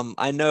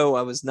 I know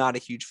I was not a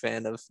huge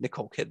fan of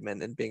Nicole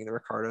Kidman and Being the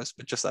Ricardos,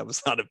 but just I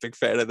was not a big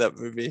fan of that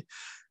movie.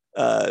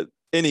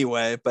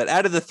 Anyway, but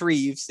out of the 3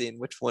 you've seen,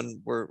 which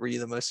one were you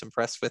the most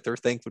impressed with or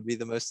think would be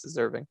the most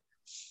deserving?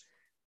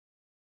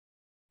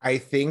 I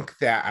think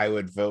that I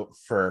would vote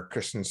for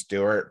Kristen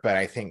Stewart, but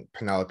I think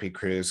Penelope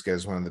Cruz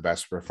gives one of the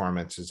best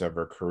performances of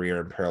her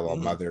career in Parallel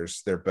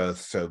Mothers. They're both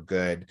so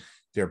good.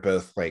 They're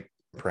both like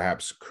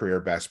perhaps career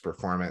best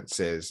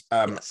performances.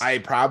 Yes. I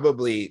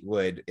probably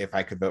would, if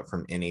I could vote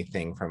from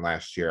anything from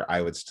last year,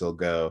 I would still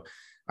go.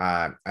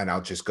 And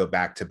I'll just go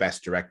back to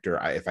best director.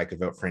 If I could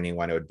vote for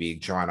anyone, it would be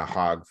Joanna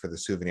Hogg for The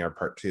Souvenir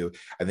Part 2.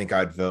 I think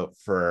I would vote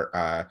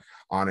for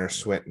Honor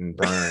Swinton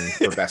Byrne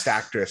for best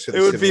actress. For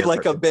it would be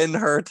like a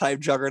Ben-Hur type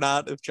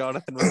juggernaut if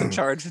Jonathan was in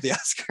charge of the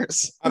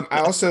Oscars.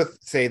 I also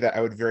say that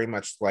I would very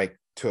much like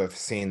to have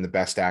seen the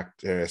best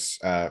actress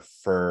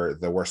for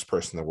The Worst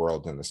Person in the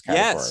World in this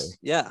category. Yes,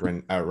 yeah.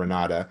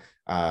 Renata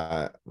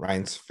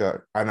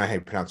Reinsfeld. I don't know how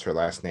you pronounce her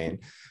last name,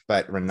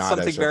 but Renata.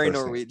 Something very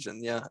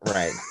Norwegian, yeah.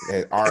 Right.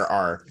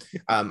 RR.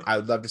 I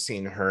would love to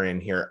see her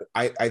in here.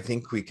 I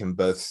think we can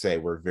both say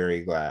we're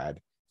very glad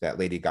that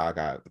Lady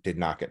Gaga did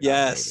not get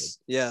nominated.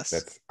 Yes.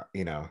 That's,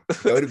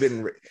 it would have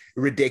been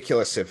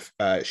ridiculous if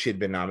she had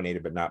been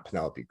nominated, but not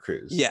Penelope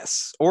Cruz.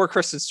 Yes. Or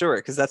Kristen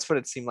Stewart, because that's what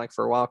it seemed like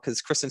for a while,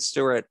 because Kristen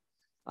Stewart,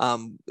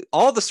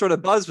 all the sort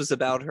of buzz was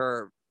about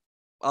her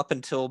up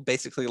until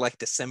basically like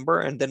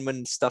December. And then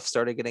when stuff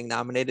started getting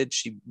nominated,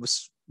 she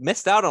was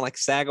missed out on like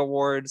SAG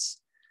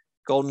Awards,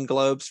 Golden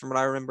Globes. From what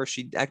I remember,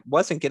 she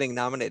wasn't getting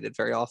nominated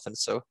very often.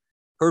 So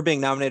her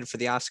being nominated for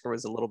the Oscar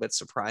was a little bit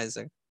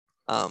surprising.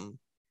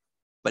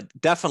 But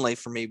definitely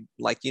for me,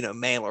 like,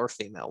 male or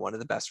female, one of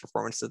the best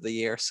performances of the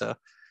year. So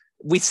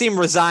we seem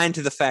resigned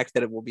to the fact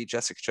that it will be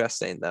Jessica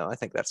Chastain, though. I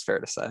think that's fair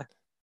to say.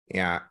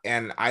 Yeah.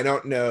 And I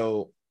don't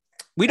know.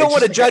 We don't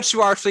want to judge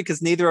too harshly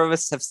because neither of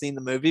us have seen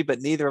the movie, but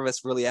neither of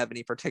us really have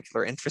any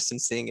particular interest in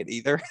seeing it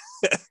either.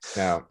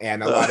 No.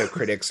 And a lot of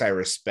critics I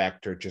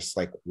respect are just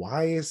like,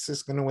 why is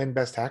this going to win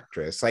Best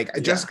Actress? Like,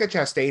 Jessica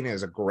Chastain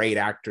is a great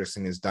actress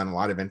and has done a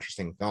lot of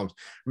interesting films.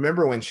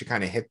 Remember when she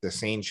kind of hit the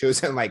scene? She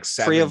was in like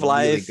 7 Tree of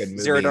Life, really good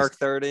movies. Zero Dark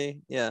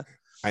 30. Yeah.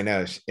 I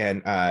know,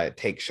 and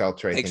Take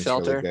Shelter, I Take think is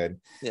really Shelter. good.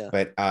 Yeah.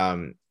 But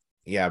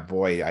yeah,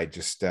 boy, I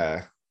just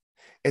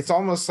it's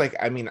almost like,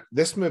 I mean,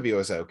 this movie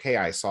was okay.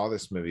 I saw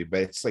this movie, but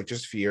it's like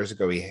just a few years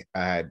ago we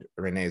had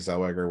Renee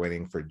Zellweger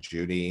winning for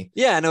Judy.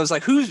 Yeah, and it was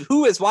like,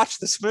 who has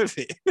watched this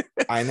movie?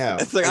 I know.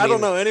 It's like I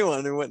don't know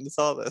anyone who went and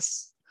saw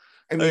this.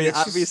 I mean, it's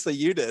obviously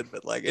you did,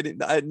 but like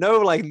I know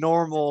like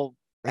normal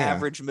yeah.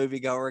 average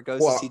moviegoer goes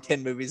to see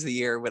 10 movies a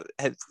year, but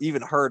has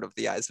even heard of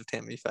The Eyes of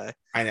Tammy Faye.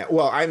 I know.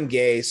 Well, I'm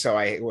gay, so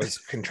I was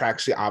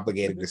contractually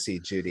obligated to see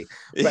Judy.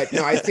 But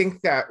no, I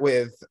think that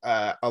with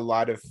a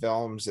lot of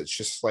films, it's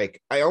just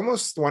like, I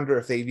almost wonder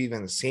if they've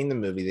even seen the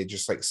movie. They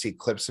just like see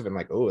clips of it and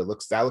like, oh,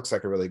 that looks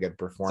like a really good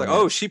performance. Like,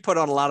 oh, she put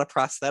on a lot of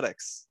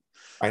prosthetics.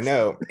 I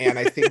know. And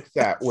I think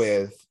that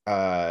with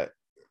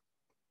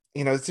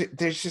you know,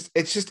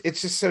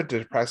 it's just so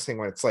depressing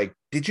when it's like,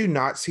 did you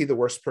not see The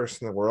Worst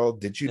Person in the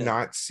World? Did you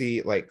not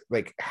see like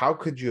how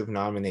could you have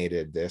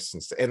nominated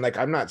this? And like,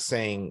 I'm not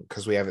saying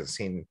because we haven't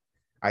seen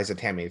Eyes of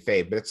Tammy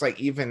Faye, but it's like,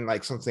 even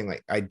like something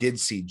like I did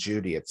see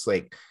Judy. It's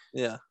like,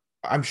 yeah,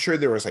 I'm sure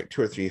there was like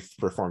 2 or 3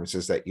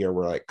 performances that year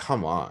where like,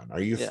 come on,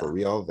 are you for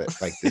real that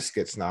like this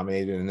gets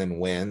nominated and then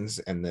wins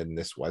and then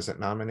this wasn't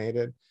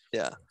nominated?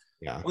 Yeah.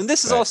 When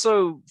this is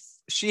also,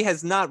 she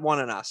has not won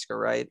an Oscar,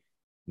 right?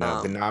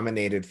 No, been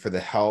nominated for The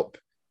Help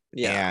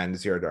and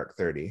Zero Dark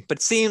 30.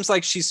 But seems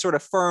like she's sort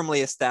of firmly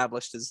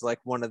established as like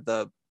one of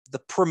the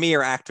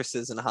premier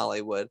actresses in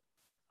Hollywood.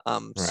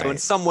 So in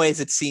some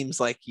ways it seems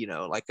like, you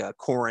know, like a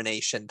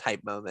coronation type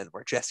moment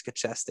where Jessica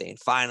Chastain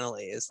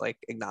finally is like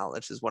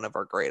acknowledged as one of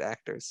our great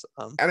actors.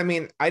 And I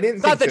mean, I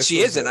didn't think that she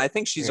isn't. I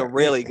think she's a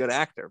really good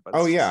actor.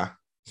 But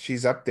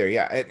she's up there.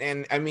 Yeah.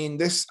 And I mean,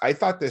 I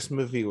thought this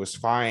movie was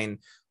fine.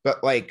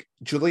 But like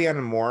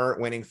Julianne Moore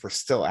winning for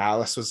Still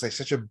Alice was like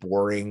such a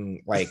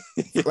boring, like,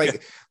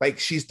 like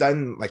she's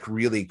done like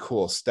really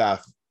cool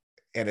stuff.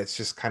 And it's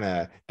just kind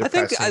of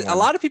depressing. I think a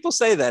lot of people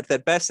say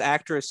that Best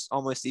Actress,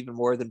 almost even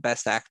more than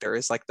Best Actor,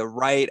 is like the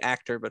right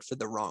actor, but for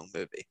the wrong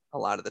movie a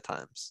lot of the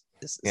times.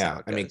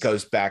 I mean, it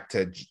goes back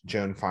to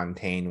Joan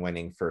Fontaine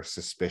winning for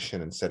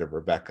Suspicion instead of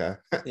Rebecca.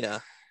 Yeah.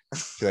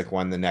 She like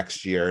won the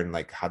next year, and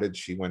like, how did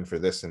she win for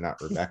this and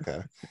not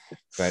Rebecca?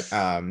 But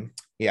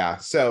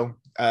so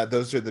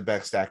those are the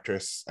Best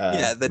Actress.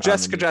 The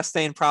Jessica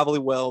Chastain probably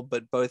will,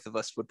 but both of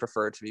us would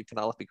prefer it to be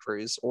Penelope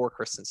Cruz or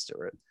Kristen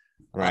Stewart.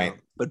 Right.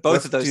 But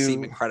both of those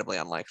seem incredibly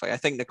unlikely. I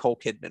think Nicole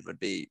Kidman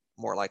would be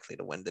more likely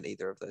to win than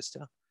either of those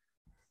two.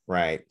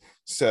 Right.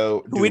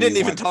 So we didn't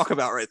even talk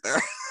about right there.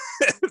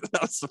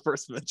 That was the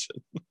first mention.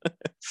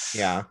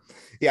 Yeah.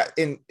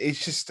 And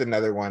it's just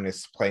another one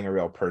is playing a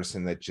real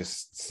person that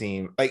just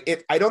seemed like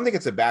it. I don't think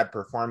it's a bad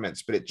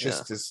performance, but it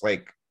just is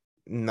like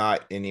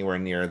not anywhere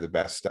near the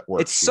best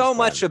work. It's so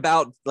much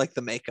about like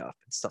the makeup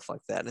and stuff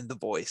like that and the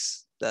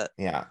voice that.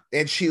 Yeah.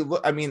 And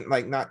I mean,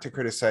 like, not to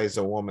criticize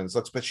a woman's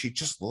looks, but she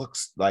just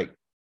looks like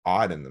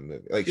odd in the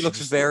movie. Like she looks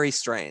very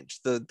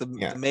strange.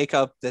 The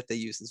makeup that they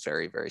use is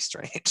very, very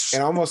strange. It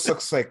almost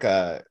looks like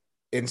a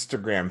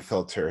Instagram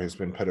filter has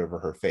been put over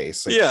her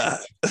face. Like,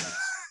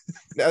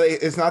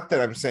 it's not that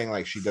I'm saying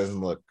like she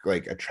doesn't look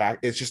like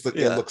attractive. It's just that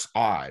it looks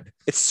odd.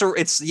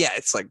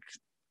 It's like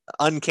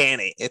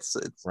uncanny. It's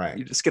right.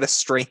 You just get a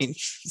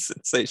strange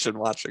sensation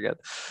watching it.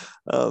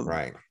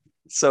 Right.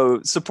 So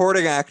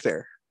supporting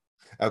actor.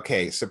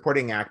 Okay,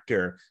 supporting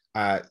actor.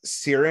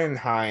 Ciarán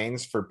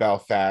Hinds for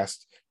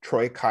Belfast,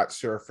 Troy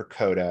Kotsur for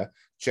Coda,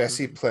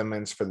 Jesse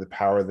Plemons for The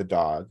Power of the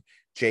Dog,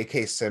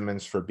 J.K.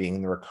 Simmons for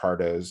Being the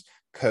Ricardos,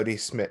 Cody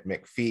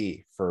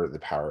Smith-McPhee for The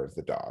Power of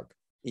the Dog.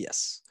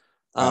 Yes.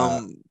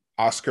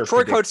 Oscar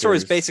Troy Kotsur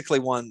has basically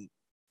won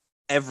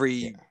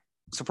every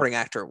supporting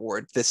actor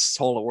award this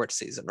whole award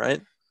season,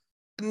 right?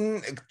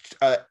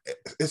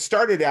 It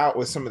started out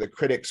with some of the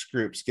critics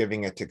groups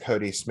giving it to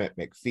Cody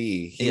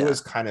Smith-McPhee. He was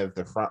kind of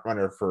the front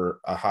runner for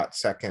a hot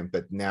second,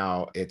 but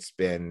now it's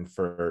been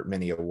for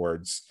many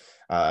awards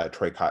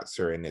Troy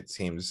Kotsur, and it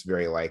seems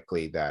very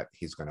likely that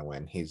he's going to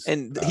win.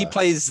 He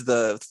plays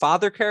the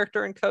father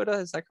character in Coda,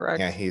 is that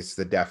correct? Yeah, he's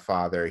the deaf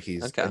father.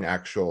 He's an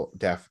actual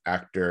deaf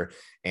actor.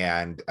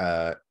 And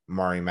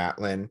Mari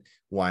Matlin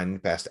won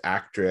Best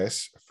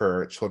Actress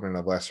for Children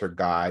of Lesser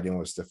God and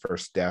was the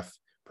first deaf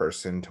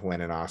person to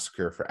win an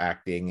Oscar for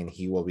acting, and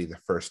he will be the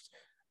first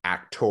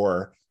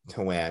actor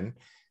to win.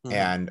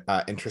 And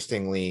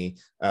interestingly,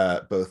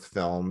 both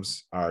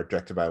films are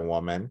directed by a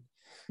woman.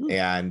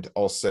 And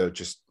also,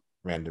 just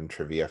random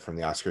trivia from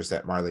the Oscars,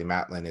 that Marlee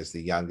Matlin is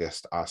the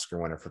youngest Oscar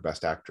winner for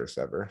Best Actress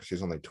ever.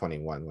 She's only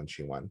 21 when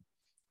she won.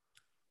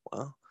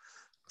 Wow.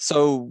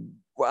 So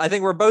I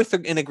think we're both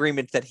in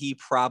agreement that he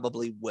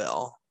probably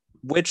will.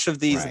 Which of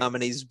these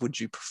nominees would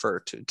you prefer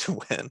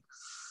to win?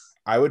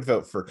 I would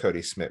vote for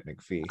Cody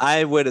Smith-McPhee.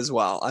 I would as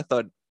well. I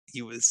thought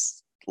he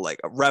was like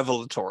a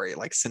revelatory,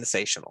 like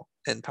sensational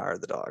in Power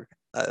of the Dog.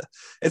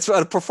 It's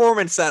a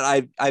performance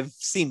that I've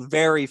seen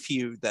very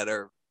few that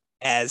are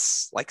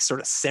as like sort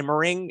of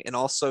simmering and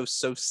also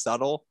so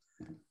subtle.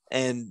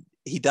 And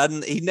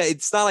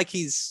it's not like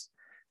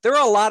there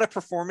are a lot of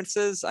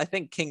performances. I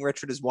think King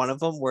Richard is one of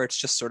them where it's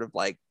just sort of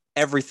like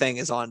everything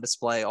is on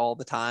display all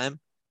the time.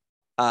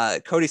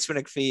 Cody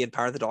Swinnick-Fee in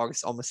Power of the Dog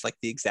is almost like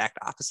the exact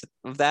opposite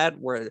of that,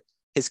 where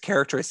his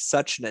character is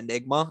such an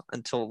enigma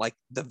until like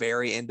the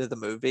very end of the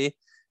movie.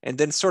 And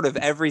then sort of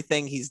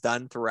everything he's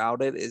done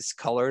throughout it is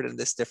colored in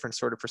this different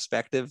sort of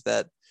perspective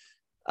that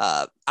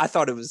I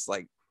thought it was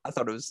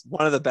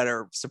one of the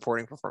better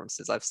supporting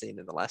performances I've seen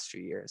in the last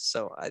few years.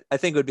 So I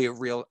think it would be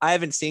I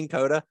haven't seen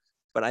Coda,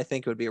 but I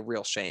think it would be a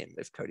real shame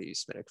if Cody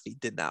Swinnick-Fee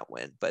did not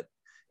win. But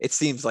it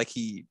seems like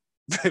he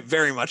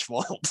very much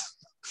won't.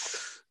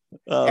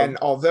 And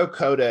although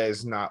Coda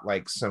is not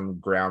like some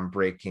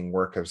groundbreaking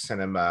work of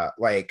cinema,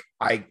 like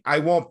I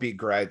won't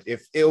begrudge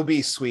if it'll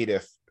be sweet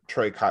if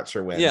Troy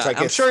Kotsur wins. Yeah,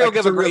 like, I'm sure he'll like,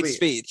 give a great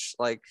speech.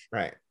 Like,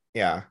 right.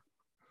 Yeah.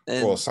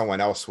 And, well,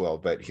 someone else will,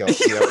 but he'll,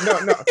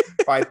 no,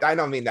 I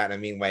don't mean that in a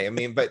mean way. I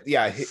mean, but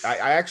yeah, I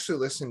actually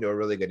listened to a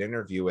really good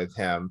interview with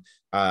him,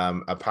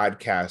 a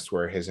podcast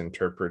where his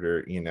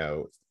interpreter,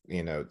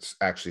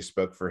 actually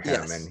spoke for him.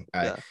 Yes,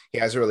 and he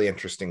has a really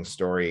interesting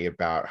story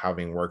about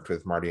having worked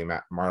with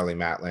Marlee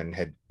Matlin,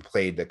 had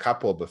played a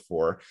couple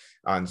before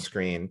on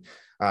screen,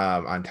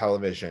 on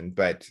television,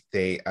 but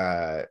they,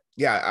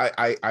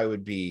 I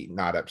would be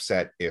not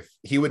upset if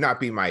he would not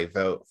be my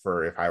vote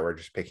for if I were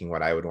just picking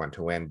what I would want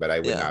to win, but I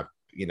would not,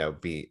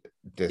 be.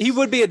 He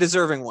would be a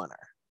deserving winner.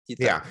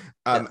 Yeah.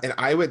 And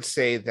I would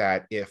say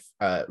that if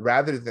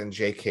rather than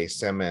J.K.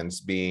 Simmons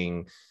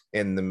being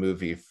in the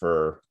movie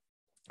for,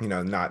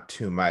 not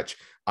too much,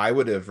 I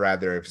would have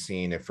rather have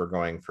seen, if we're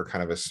going for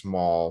kind of a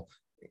small,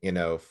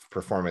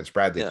 performance,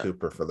 Bradley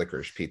Cooper for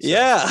Licorice Pizza.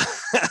 Yeah.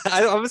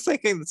 I was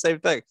thinking the same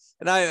thing.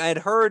 And I had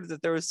heard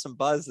that there was some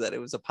buzz that it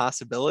was a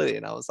possibility.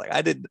 And I was like,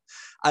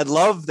 I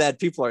love that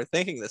people are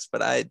thinking this,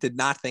 but I did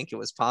not think it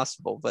was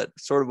possible. But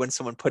sort of when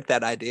someone put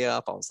that idea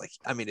up, I was like,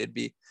 I mean, it'd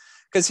be,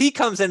 because he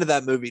comes into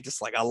that movie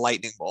just like a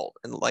lightning bolt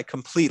and like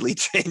completely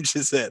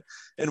changes it.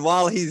 And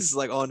while he's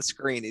like on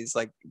screen, he's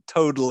like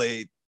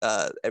totally,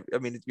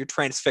 you're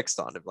transfixed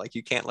on him. Like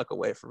you can't look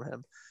away from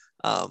him.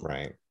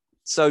 Right.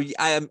 So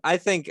I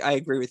think I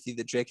agree with you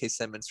that J.K.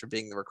 Simmons for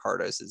being the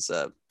Ricardos is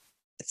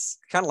it's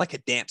kind of like a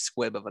damp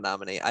squib of a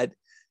nominee.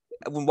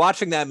 When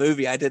watching that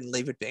movie, I didn't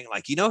leave it being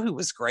like, who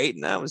was great,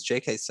 and that was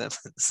J.K.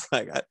 Simmons.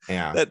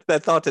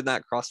 That thought did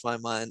not cross my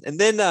mind. And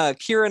then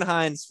Kieran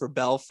Hines for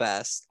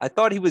Belfast, I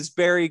thought he was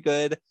very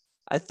good.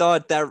 I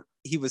thought that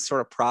he was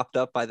sort of propped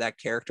up by that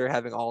character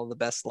having all of the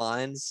best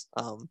lines.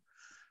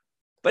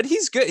 But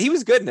he's good. He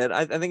was good in it.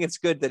 I think it's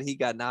good that he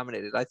got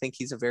nominated. I think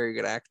he's a very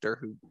good actor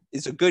who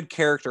is a good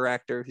character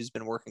actor who's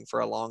been working for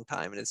a long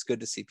time. And it's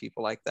good to see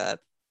people like that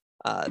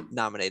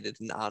nominated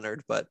and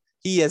honored. But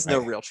he has no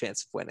real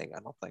chance of winning, I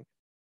don't think.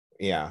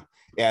 Yeah.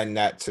 And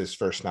that's his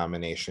first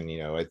nomination.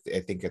 I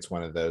think it's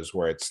one of those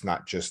where it's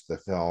not just the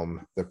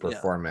film, the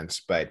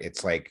performance, but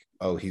it's like,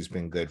 oh, he's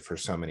been good for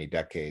so many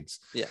decades.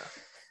 Yeah.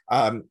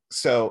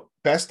 So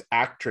Best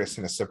Actress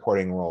in a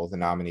Supporting Role, the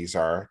nominees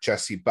are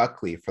Jessie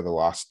Buckley for The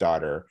Lost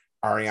Daughter,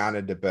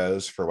 Ariana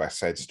DeBose for West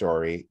Side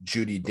Story,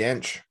 Judi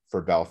Dench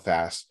for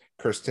Belfast,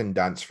 Kirsten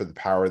Dunst for The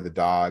Power of the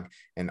Dog,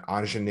 and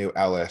Aunjanue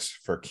Ellis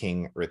for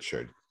King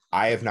Richard.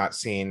 I have not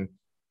seen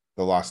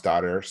The Lost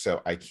Daughter,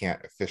 so I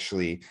can't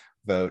officially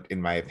vote, in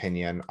my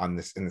opinion, in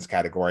this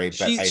category.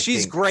 But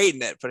she's great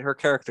in it, but her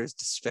character is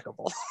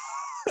despicable.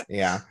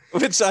 Yeah.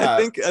 Which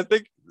I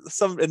think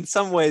in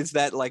some ways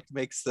that like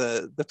makes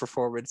the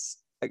performance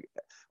like,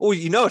 well,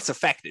 it's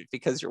effective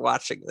because you're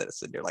watching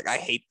this and you're like, I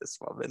hate this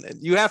woman, and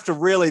you have to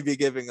really be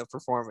giving a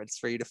performance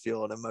for you to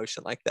feel an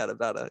emotion like that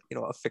about a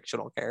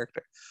fictional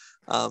character.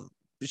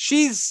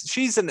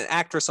 She's an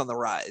actress on the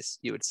rise,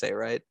 you would say,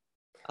 right?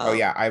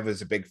 I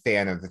was a big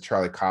fan of the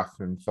Charlie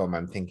Kaufman film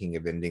I'm Thinking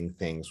of Ending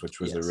Things,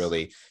 which was a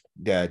really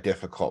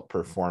difficult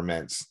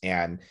performance,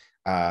 and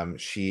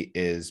she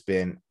has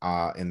been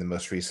in the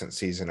most recent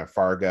season of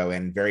Fargo,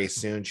 and very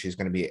soon she's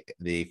going to be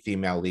the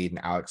female lead in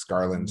Alex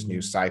Garland's new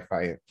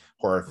sci-fi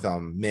horror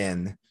film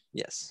Men.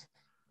 Yes.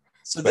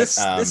 So this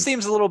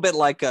seems a little bit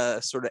like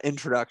a sort of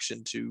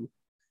introduction to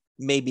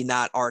maybe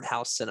not art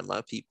house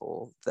cinema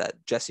people, that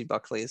Jessie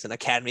Buckley is an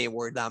Academy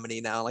Award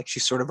nominee now. Like she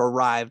sort of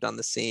arrived on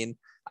the scene.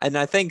 And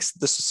I think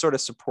this sort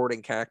of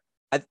supporting character,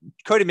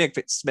 Cody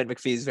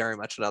Smith-McPhee is very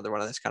much another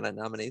one of those kind of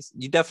nominees.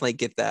 You definitely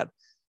get that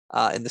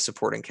in the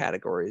supporting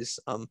categories.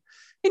 And,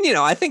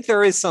 I think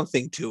there is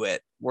something to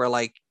it where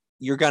like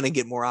you're going to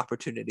get more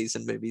opportunities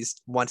in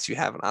movies once you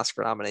have an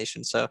Oscar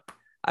nomination. So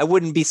I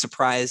wouldn't be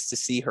surprised to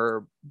see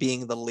her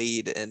being the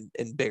lead in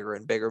bigger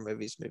and bigger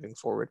movies moving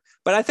forward.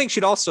 But I think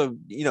she'd also,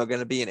 going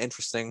to be an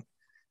interesting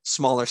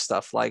smaller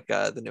stuff like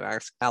the new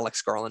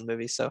Alex Garland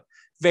movie. So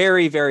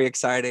very, very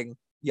exciting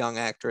young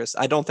actress.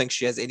 I don't think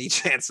she has any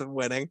chance of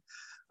winning.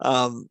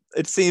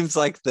 It seems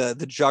like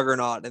the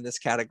juggernaut in this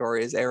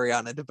category is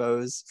Ariana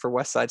DeBose for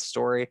West Side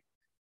Story,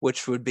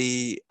 which would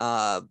be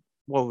what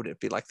would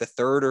it be, like the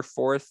third or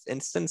fourth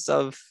instance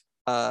of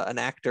an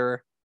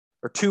actor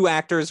or two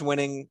actors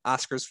winning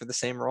Oscars for the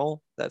same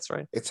role. That's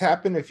right. It's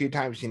happened a few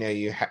times.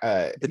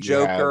 The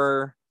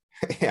Joker.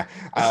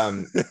 Brando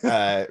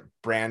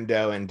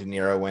and De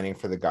Niro winning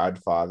for The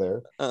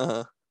Godfather.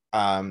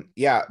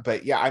 Yeah,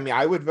 but yeah, I mean,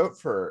 I would vote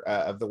for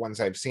of the ones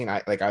I've seen.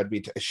 I would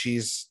be.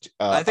 She's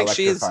I think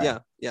she is. electrifying,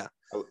 Yeah.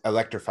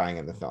 electrifying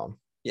in the film.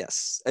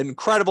 Yes,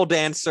 incredible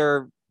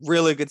dancer,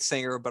 really good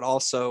singer, but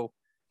also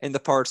in the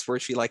parts where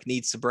she like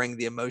needs to bring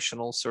the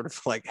emotional sort of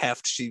like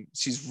heft,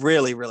 she's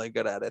really really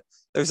good at it.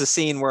 There's a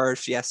scene where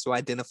she has to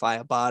identify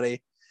a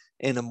body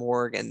in a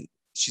morgue, and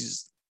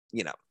she's,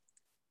 you know,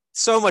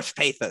 so much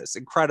pathos.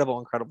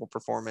 Incredible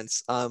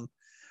performance. The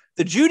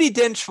Judi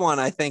Dench one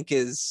I think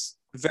is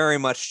very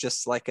much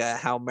just like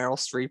how Meryl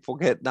Streep will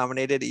get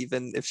nominated,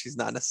 even if she's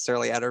not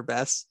necessarily at her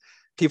best.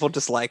 People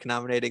just like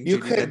nominating You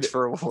Judi Dench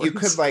for awards.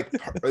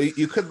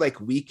 You could like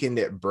Weekend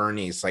at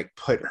Bernie's, like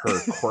put her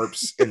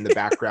corpse in the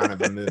background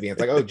of a movie.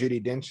 It's like, oh,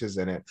 Judi Dench is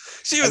in it.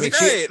 She was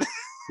great.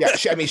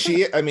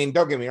 I mean,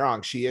 don't get me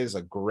wrong, she is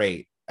a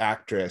great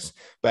actress,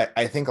 but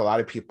I think a lot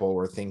of people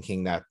were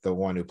thinking that the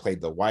one who played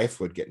the wife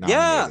would get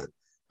nominated.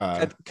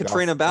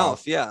 Katrina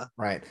Balfe. Yeah,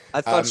 right.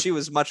 I thought she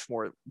was much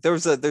more.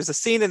 There's a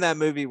scene in that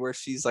movie where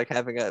she's like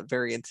having a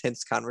very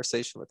intense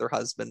conversation with her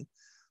husband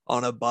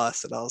on a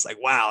bus, and I was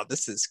like, wow,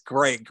 this is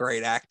great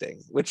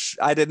acting, which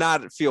I did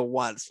not feel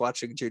once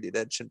watching Judi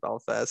Dench in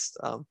Belfast.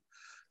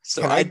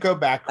 So Can I go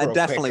back? I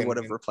definitely would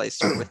have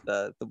replaced her with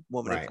the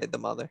woman who played the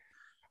mother.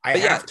 I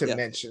have to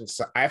mention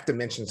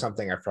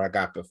something I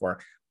forgot before.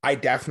 I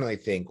definitely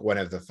think one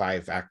of the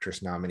 5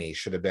 actress nominees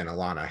should have been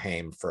Alana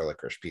Haim for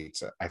Licorice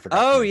Pizza. I forgot.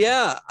 Oh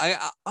yeah,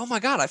 oh my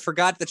god, I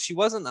forgot that she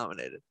wasn't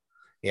nominated.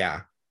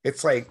 Yeah,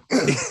 it's like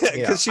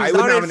because she's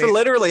nominated for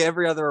literally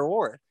every other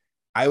award.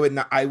 I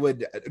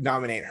would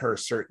nominate her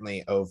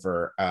certainly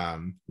over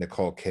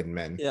Nicole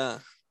Kidman. Yeah.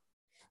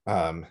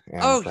 I'm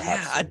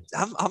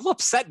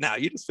upset now.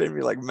 You just made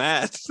me like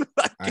mad.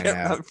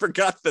 I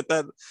forgot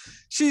that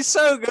she's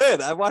so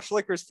good. I watched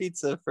Licorice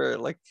Pizza for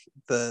like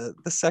the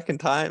second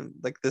time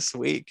like this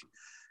week.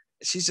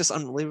 She's just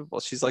unbelievable.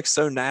 She's like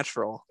so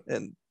natural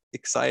and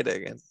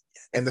exciting,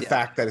 and the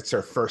fact that it's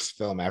her first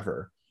film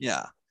ever.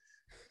 Yeah.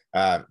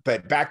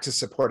 But back to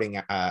supporting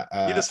you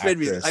just made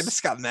me. I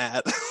just got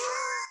mad.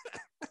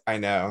 I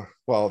know.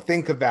 Well,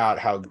 think about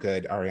how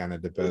good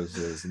Ariana DeBose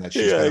is, and that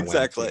she's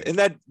exactly, and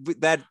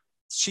that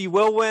she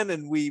will win,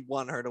 and we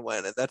want her to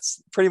win, and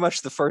that's pretty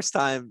much the first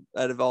time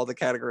out of all the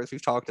categories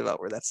we've talked about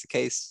where that's the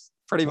case,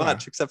 pretty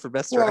much, except for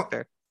Best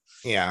Director.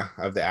 Yeah,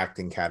 of the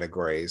acting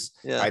categories.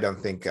 Yeah, I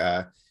don't think.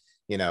 I'm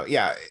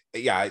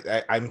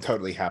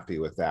totally happy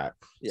with that.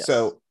 Yes.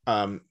 So,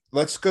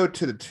 let's go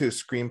to the 2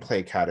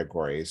 screenplay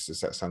categories.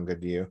 Does that sound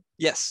good to you?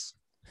 Yes.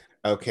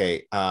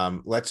 Okay,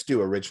 let's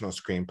do original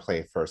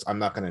screenplay first. I'm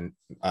not going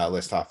to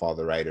list off all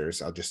the writers.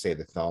 I'll just say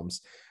the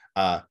films.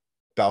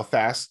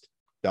 Belfast,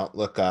 Don't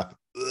Look Up,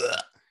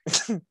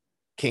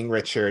 King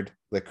Richard,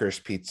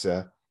 Licorice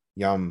Pizza,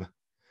 Yum,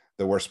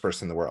 The Worst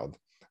Person in the World.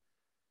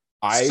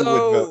 I would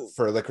vote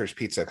for Licorice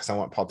Pizza because I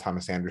want Paul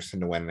Thomas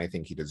Anderson to win, and I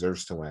think he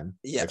deserves to win.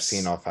 Yes. I've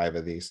seen all 5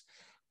 of these.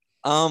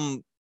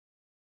 Oh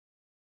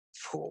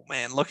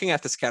man, looking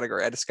at this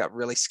category, I just got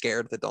really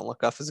scared that Don't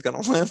Look Up is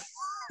going to win.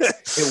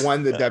 It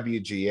won the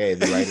WGA,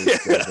 the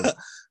Writers Guild.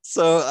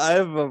 So I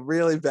have a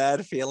really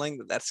bad feeling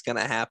that that's going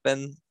to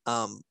happen.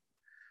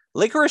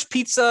 Licorice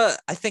Pizza,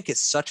 I think,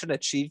 is such an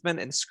achievement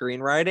in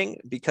screenwriting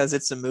because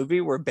it's a movie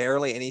where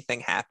barely anything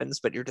happens,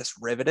 but you're just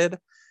riveted.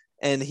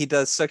 And he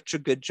does such a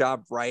good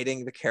job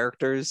writing the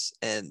characters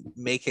and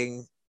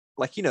making,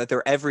 like, you know,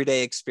 their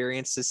everyday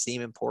experiences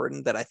seem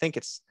important, that I think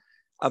it's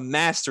a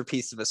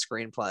masterpiece of a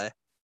screenplay.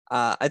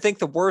 I think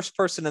The Worst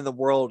Person in the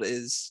World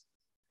is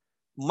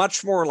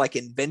much more like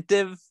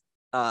inventive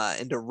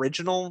and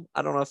original.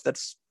 I don't know if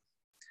that's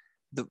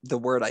the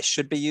word I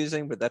should be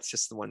using, but that's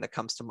just the one that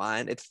comes to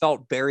mind. It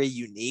felt very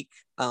unique.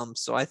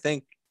 So I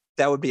think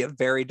that would be a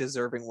very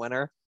deserving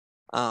winner.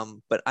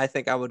 But I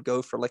think I would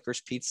go for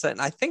Licorice Pizza, and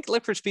I think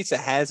Licorice Pizza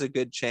has a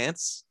good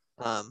chance.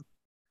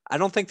 I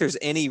don't think there's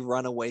any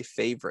runaway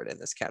favorite in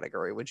this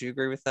category. Would you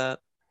agree with that?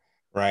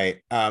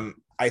 Right.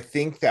 I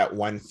think that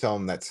one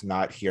film that's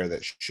not here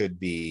that should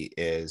be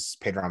is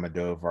Pedro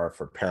Almodovar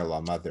for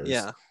Parallel Mothers.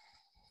 Yeah.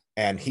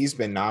 And he's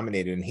been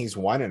nominated and he's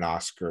won an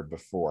Oscar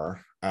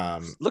before.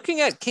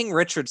 Looking at King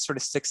Richard sort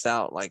of sticks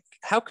out. Like,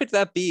 how could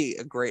that be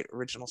a great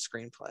original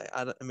screenplay?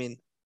 I mean,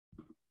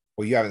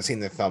 well, you haven't seen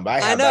the film,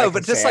 but I know,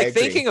 but just like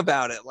thinking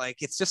about it,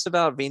 like it's just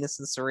about Venus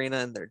and Serena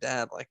and their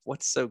dad. Like,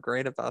 what's so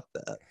great about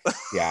that?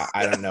 Yeah,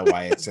 I don't know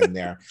why it's in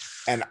there.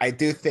 And I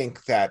do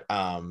think that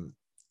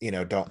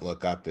Don't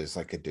Look Up is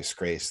like a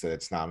disgrace that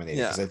it's nominated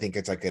because I think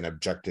it's like an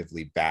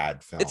objectively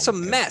bad film. It's a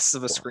mess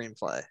of a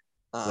screenplay.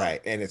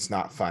 Right, and it's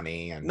not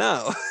funny. And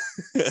no.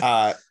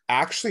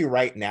 Actually,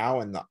 right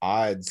now in the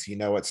odds,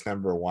 what's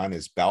number 1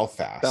 is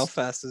Belfast.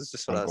 Belfast is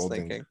just what I was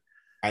thinking.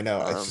 I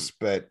know, it's just,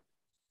 but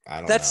I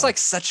don't know. That's like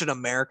such an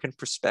American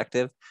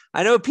perspective.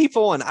 I know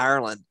people in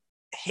Ireland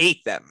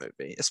hate that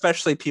movie,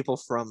 especially people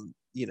from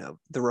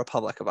the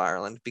Republic of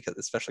Ireland,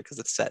 especially because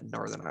it's set in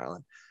Northern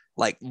Ireland.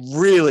 Like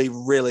really,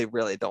 really,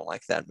 really don't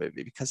like that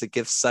movie because it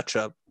gives such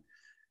a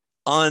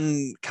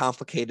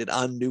uncomplicated,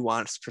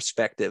 unnuanced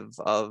perspective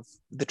of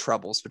the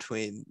troubles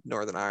between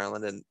Northern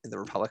Ireland and the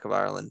Republic of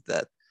Ireland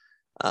that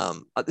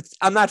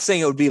I'm not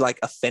saying it would be like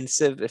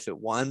offensive if it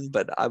won,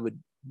 but I would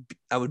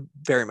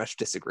very much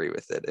disagree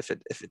with it if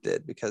it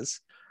did, because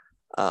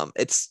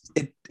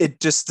it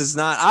just does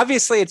not.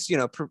 Obviously, it's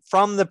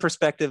from the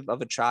perspective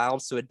of a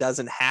child, so it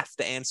doesn't have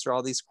to answer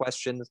all these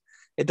questions.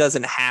 It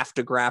doesn't have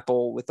to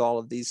grapple with all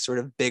of these sort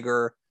of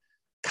bigger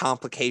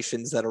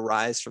complications that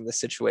arise from the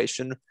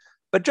situation.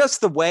 But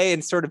just the way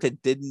and sort of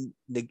it didn't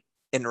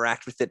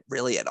interact with it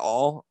really at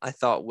all, I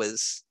thought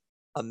was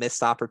a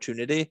missed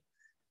opportunity,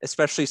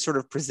 especially sort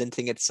of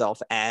presenting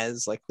itself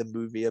as like the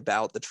movie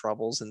about the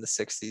troubles in the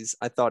 60s.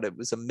 I thought it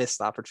was a missed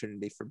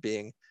opportunity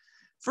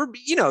for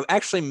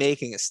actually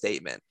making a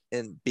statement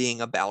and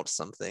being about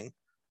something.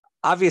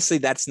 Obviously,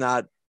 that's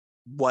not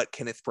what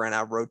Kenneth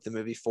Branagh wrote the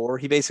movie for.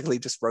 He basically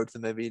just wrote the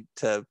movie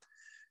to,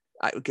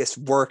 I guess,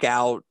 work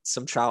out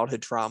some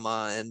childhood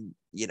trauma and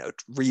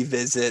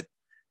revisit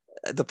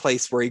the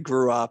place where he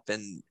grew up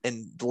and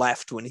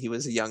left when he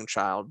was a young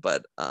child.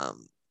 But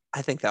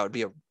I think that would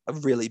be a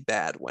really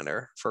bad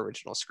winner for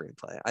original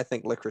screenplay. I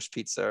think Licorice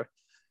Pizza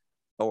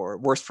or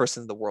Worst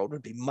Person in the World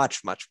would be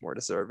much, much more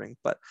deserving.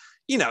 But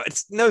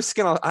it's no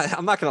skin.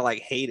 I'm not gonna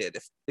like hate it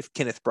if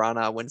Kenneth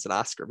Branagh wins an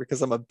Oscar,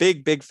 because I'm a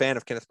big, big fan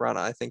of Kenneth Branagh.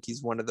 I think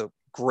he's one of the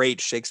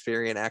great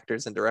Shakespearean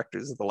actors and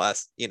directors of the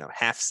last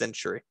half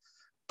century.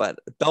 But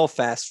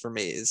Belfast for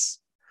me is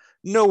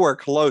nowhere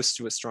close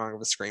to as strong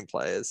of a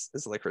screenplay as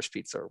Licorice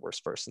Pizza or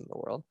Worst Person in the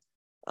World.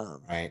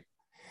 Right.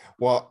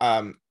 Well,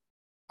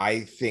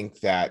 I think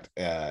that,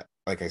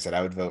 like I said,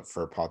 I would vote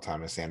for Paul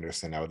Thomas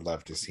Anderson. I would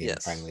love to see him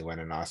finally win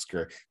an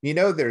Oscar.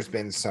 There's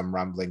been some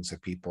rumblings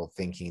of people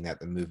thinking that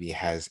the movie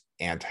has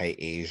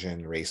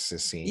anti-Asian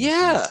racist scenes.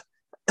 Yeah.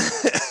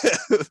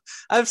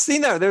 I've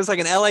seen that. There's like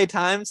an LA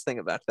Times thing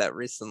about that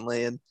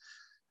recently, and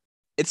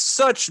it's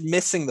such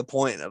missing the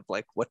point of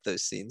like what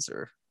those scenes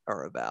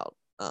are about.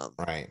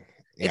 Right.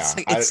 Yeah.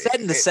 It's set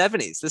in the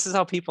 70s. This is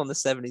how people in the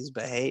 70s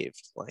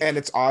behaved. And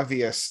it's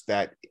obvious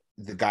that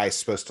the guy's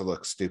supposed to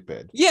look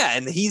stupid. Yeah,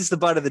 and he's the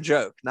butt of the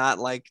joke, not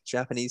like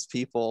Japanese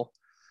people.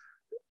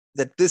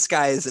 That this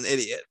guy is an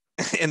idiot.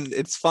 And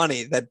it's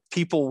funny that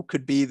people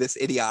could be this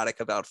idiotic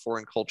about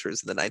foreign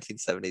cultures in the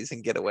 1970s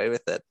and get away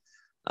with it.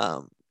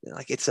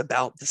 Like it's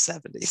about the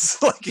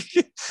 70s. Like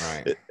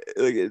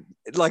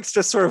it's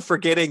just sort of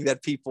forgetting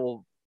that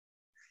people,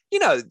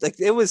 like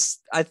it was,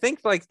 I think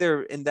like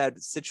they're in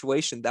that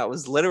situation. That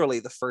was literally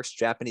the first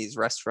Japanese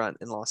restaurant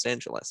in Los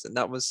Angeles. And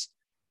that was,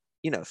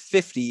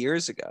 50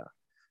 years ago.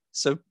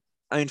 So,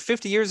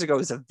 50 years ago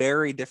is a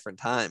very different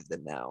time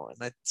than now.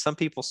 And some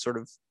people sort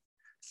of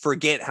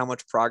forget how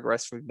much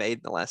progress we've made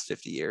in the last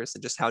 50 years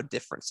and just how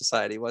different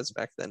society was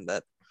back then,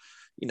 that,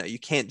 you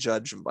can't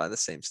judge them by the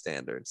same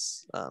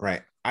standards.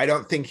 Right. I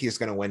don't think he's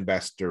going to win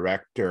Best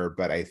Director,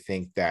 but I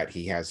think that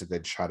he has a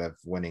good shot of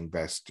winning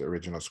Best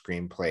Original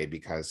Screenplay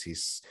because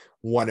he's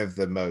one of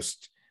the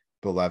most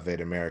beloved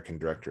American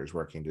directors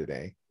working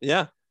today.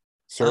 Yeah.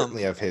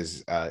 Certainly of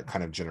his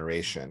kind of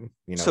generation,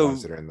 so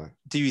ones that are in the.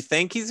 Do you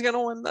think he's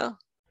gonna win though?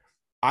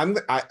 I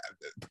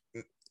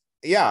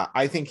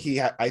think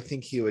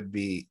he would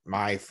be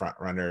my front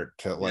runner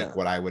to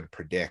what I would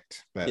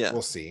predict, but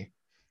we'll see.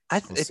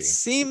 It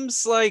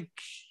seems like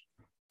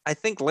I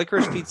think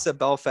Licorice Pizza,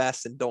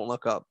 Belfast, and Don't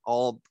Look Up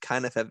all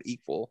kind of have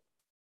equal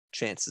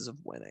chances of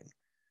winning.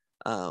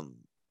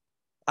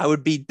 I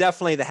would be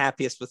definitely the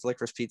happiest with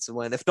Licorice Pizza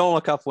win. If Don't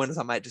Look Up wins,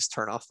 I might just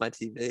turn off my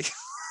TV.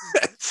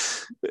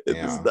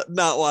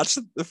 Not watch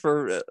it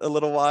for a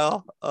little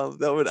while.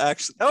 That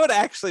would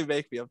actually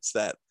make me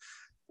upset.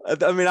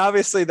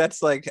 Obviously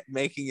that's like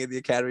making the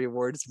Academy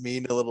Awards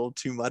mean a little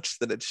too much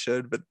than it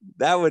should, but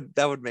that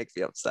would make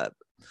me upset.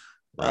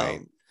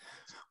 Right.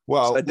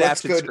 Well, so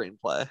adapted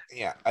screenplay.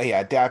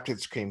 Adapted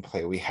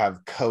screenplay. We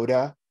have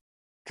Coda,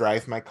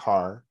 Drive My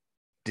Car,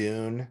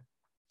 Dune,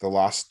 The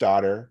Lost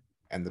Daughter,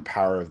 and The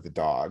Power of the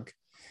Dog.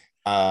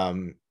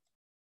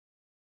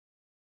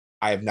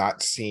 I have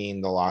not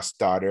seen The Lost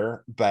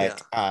Daughter,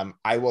 but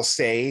I will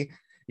say,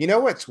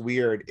 what's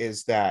weird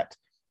is that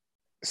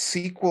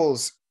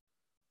sequels,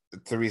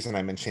 the reason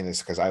I'm mentioning this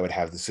is because I would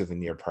have The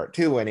Souvenir Part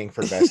 2 winning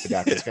for Best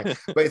Adapted.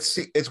 But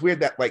it's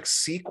weird that like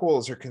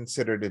sequels are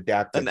considered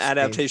adapted. An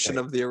adaptation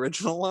of the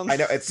original one. I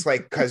know, it's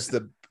like because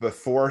the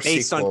before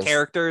based sequels, on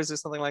characters or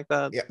something like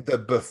that. Yeah, the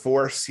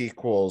before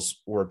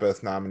sequels were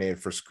both nominated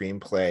for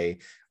screenplay.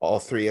 All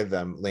three of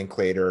them,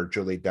 Linklater,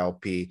 Julie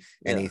Delpy,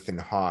 and Ethan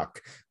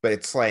Hawke. But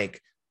it's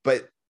like,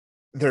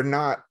 they're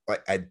not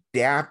like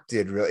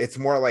adapted really. It's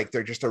more like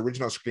they're just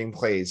original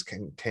screenplays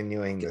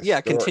continuing the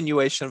story.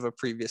 Continuation of a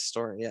previous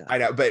story. I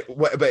know, but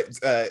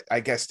I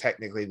guess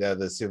technically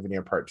the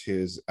Souvenir Part 2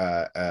 is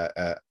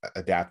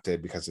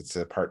adapted because it's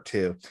a Part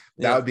 2.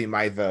 That would be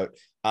my vote.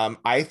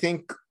 I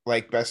think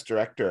like Best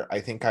Director,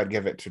 I think I'd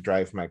give it to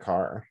Drive My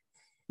Car.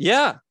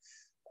 But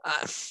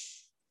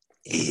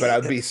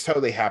I'd be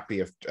totally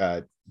happy if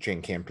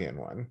Jane Campion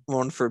won.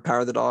 One for Power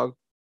of the Dog.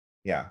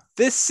 Yeah.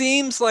 This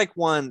seems like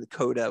one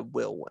Coda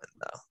will win,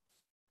 though.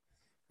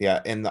 Yeah,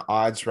 in the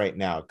odds right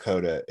now,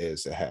 Coda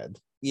is ahead.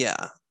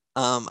 Yeah.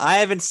 I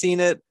haven't seen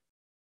it.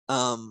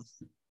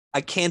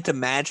 I can't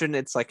imagine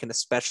it's like an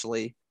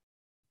especially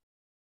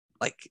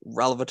like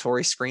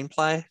revelatory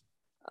screenplay.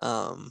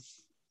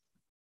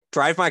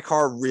 Drive My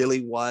Car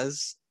really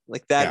was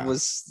like that. Yeah.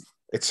 Was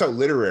It's so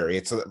literary.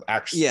 It's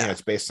actually, yeah.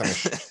 it's based on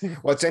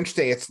well, it's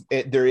interesting.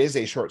 There is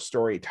a short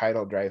story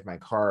titled Drive My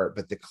Car,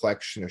 but the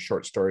collection of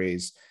short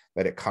stories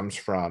that it comes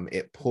from,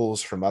 it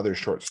pulls from other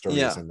short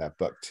stories in that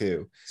book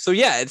too. So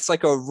yeah, it's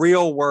like a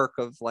real work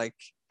of like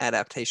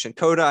adaptation.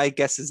 Coda, I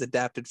guess, is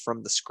adapted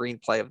from the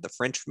screenplay of the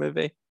French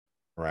movie.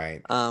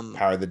 Right.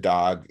 Power of the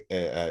Dog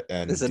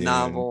and is a Dune,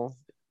 novel.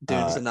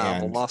 Dune's a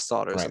novel. and Lost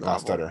Daughter is a right, novel.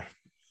 Lost Daughter.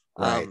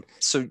 Right.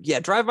 So yeah,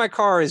 Drive My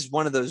Car is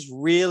one of those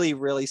really,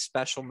 really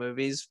special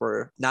movies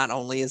where not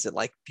only is it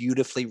like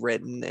beautifully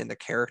written and the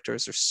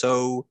characters are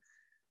so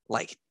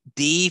like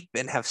deep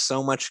and have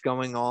so much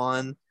going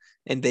on,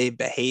 and they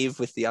behave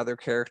with the other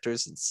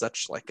characters in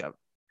such like a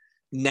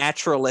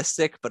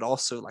naturalistic but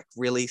also like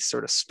really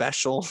sort of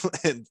special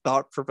and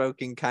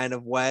thought-provoking kind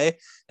of way,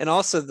 and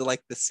also the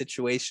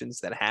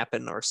situations that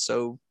happen are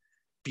so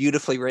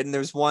beautifully written.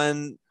 There's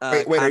one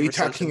wait, are you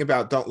talking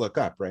about Don't Look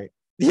Up, right?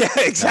 Yeah,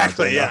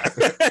 exactly. No,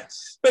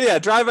 but yeah,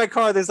 Drive My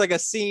Car, there's like a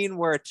scene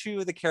where two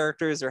of the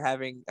characters are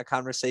having a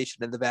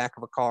conversation in the back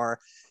of a car,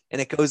 and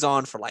it goes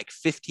on for like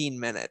 15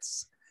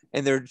 minutes,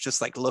 and they're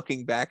just like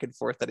looking back and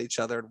forth at each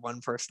other, and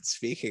one person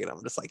speaking, and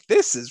I'm just like,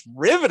 this is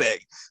riveting.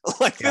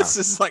 Like this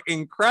is like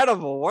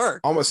incredible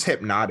work, almost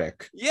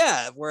hypnotic.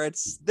 Yeah, where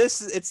it's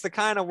the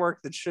kind of work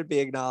that should be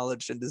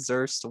acknowledged and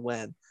deserves to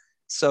win.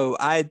 So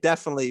I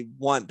definitely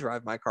want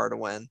Drive My Car to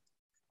win.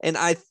 And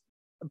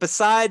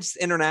besides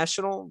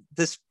international,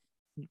 this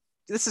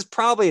is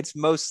probably its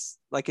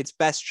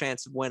best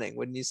chance of winning,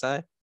 wouldn't you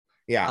say?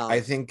 Yeah, I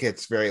think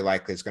it's very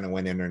likely it's going to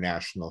win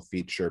international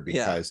feature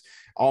because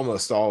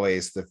almost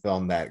always the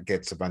film that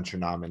gets a bunch of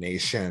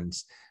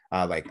nominations,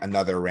 like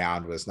Another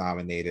Round was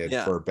nominated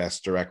for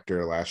Best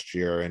Director last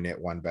year and it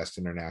won Best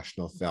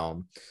International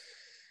Film.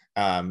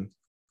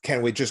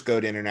 Can we just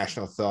go to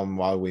international film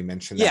while we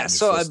mention that? Yeah,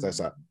 so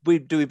we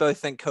both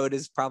think Code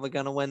is probably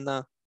going to win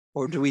though?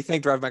 Or do we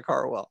think Drive My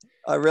Car will?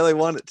 I really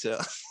want it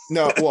to.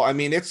 No, well, I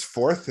mean, it's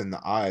fourth in the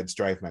odds,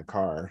 Drive My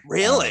Car.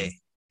 Really?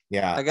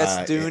 Yeah. I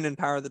guess Dune and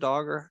Power of the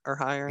Dog are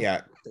higher.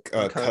 Yeah.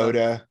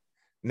 Coda.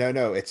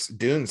 No, it's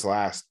Dune's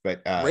last,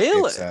 but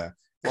really? It's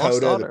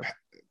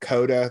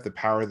Coda, The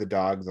Power of the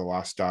Dog, The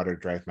Lost Daughter,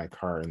 Drive My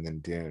Car, and then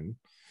Dune.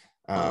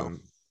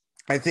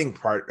 I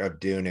think part of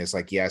Dune is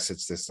like, yes,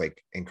 it's this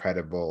like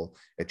incredible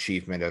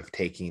achievement of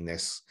taking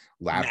this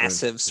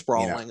massive,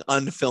 sprawling,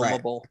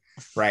 unfilmable.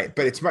 Right.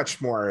 But it's much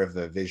more of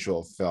a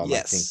visual film,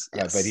 yes,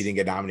 I think. But he didn't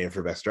get nominated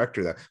for Best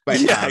Director though. But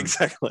yeah,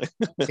 exactly.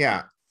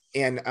 Yeah.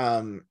 And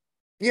I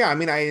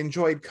mean, I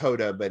enjoyed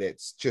Coda, but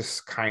it's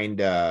just kind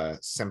of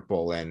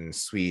simple and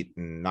sweet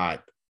and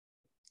not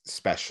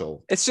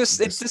special. It's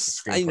just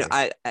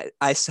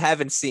I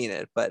haven't seen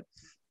it, but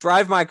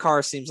Drive My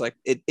Car seems like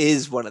it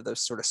is one of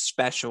those sort of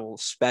special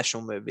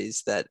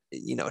movies that,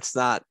 it's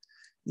not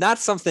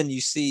something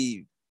you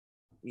see,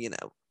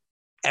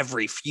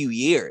 every few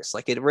years.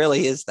 Like it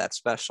really is that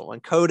special.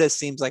 And Coda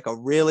seems like a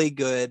really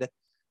good,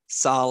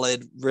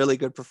 solid, really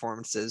good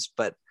performances,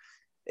 but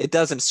it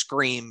doesn't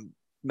scream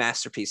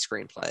masterpiece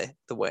screenplay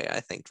the way I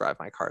think Drive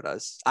My Car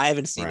does. I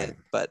haven't seen it,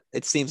 but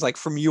it seems like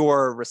from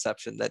your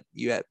reception that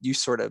you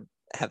sort of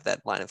have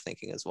that line of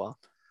thinking as well.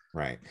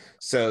 Right.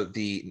 So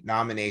the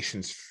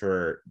nominations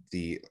for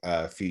the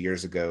few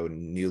years ago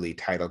newly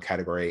titled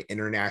category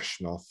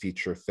International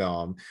Feature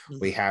Film,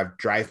 we have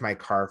Drive My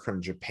Car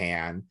from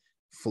Japan,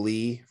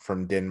 Flee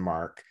from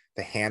Denmark,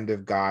 The Hand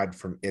of God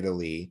from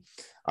Italy,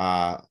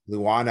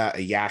 Luana,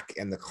 A Yak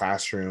in the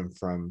Classroom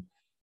from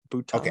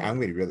Bhutan. Okay, I'm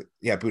going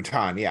to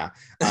Bhutan. Yeah.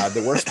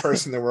 The Worst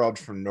Person in the World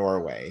from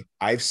Norway.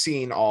 I've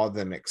seen all of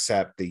them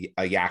except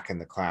A Yak in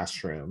the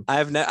Classroom. I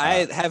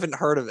haven't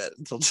heard of it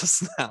until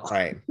just now.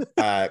 Right.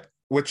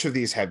 Which of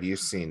these have you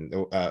seen?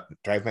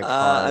 Drive My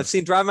Car. I've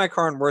seen Drive My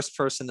Car and Worst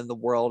Person in the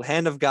World.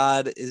 Hand of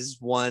God is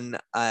one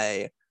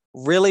I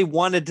really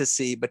wanted to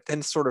see, but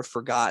then sort of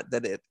forgot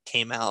that it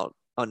came out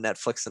on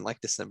Netflix in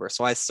like December.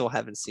 So I still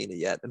haven't seen it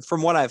yet. And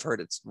from what I've heard,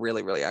 it's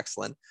really, really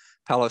excellent.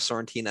 Paolo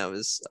Sorrentino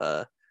is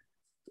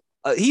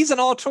he's an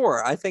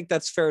auteur. I think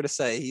that's fair to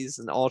say. He's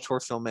an auteur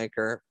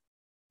filmmaker,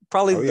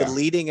 probably the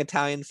leading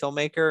Italian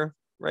filmmaker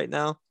right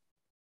now.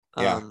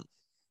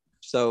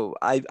 So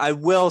I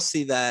will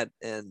see that,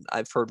 and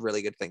I've heard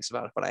really good things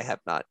about it, but I have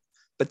not.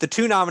 But the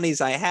two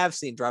nominees I have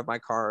seen, Drive My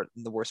Car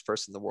and The Worst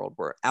Person in the World,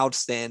 were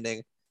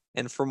outstanding.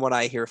 And from what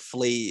I hear,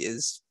 Flee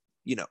is,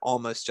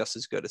 almost just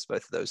as good as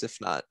both of those, if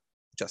not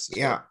just as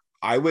good.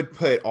 I would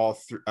put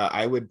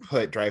I would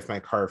put Drive My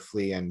Car,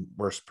 Flee, and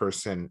Worst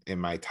Person in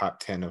my top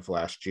 10 of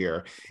last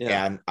year.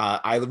 And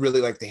I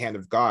really like The Hand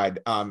of God.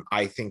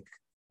 I think,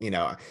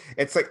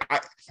 it's like,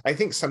 I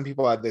think some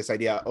people have this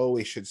idea,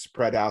 we should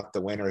spread out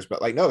the winners,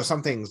 but like, no,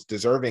 something's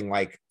deserving,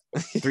 like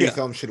three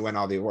films should win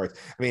all the awards.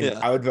 I mean,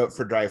 I would vote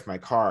for Drive My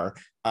Car.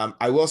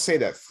 I will say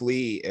that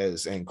Flee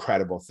is an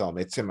incredible film.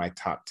 It's in my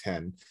top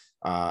 10.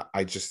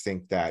 I just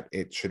think that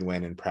it should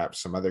win in perhaps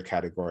some other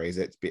categories.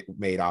 It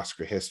made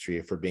Oscar history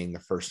for being the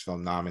first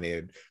film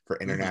nominated for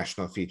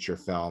international feature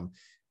film.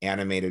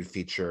 animated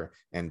feature,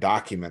 and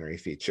documentary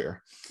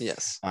feature.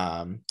 Yes.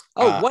 Um,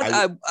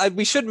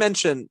 We should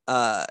mention,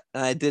 and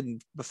I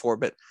didn't before,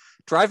 but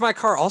Drive My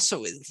Car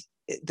also is,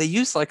 they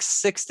use like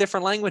 6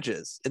 different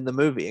languages in the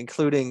movie,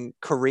 including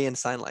Korean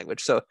Sign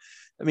Language. So,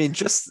 I mean,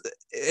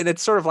 and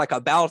it's sort of like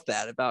about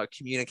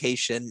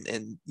communication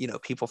and,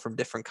 people from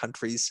different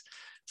countries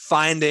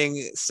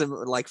finding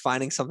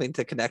something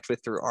to connect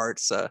with through art.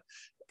 So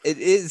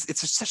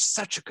it's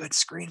such a good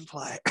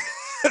screenplay.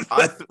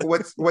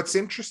 What's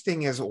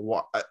interesting is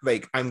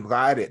like, I'm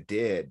glad it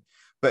did,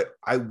 but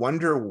I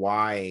wonder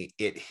why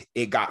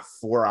it got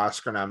 4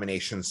 Oscar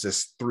nominations,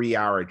 this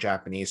 3-hour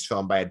Japanese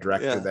film by a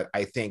director that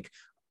I think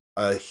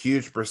a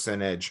huge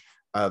percentage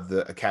of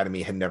the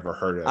Academy had never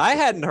heard of. I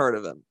hadn't heard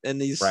of him,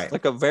 and he's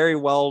like a very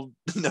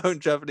well-known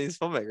Japanese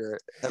filmper,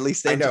 at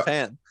least in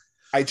Japan.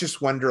 I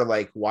just wonder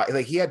why,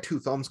 he had 2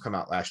 films come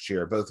out last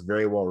year, both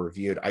very well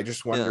reviewed. I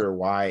just wonder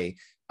why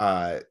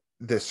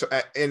this,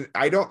 and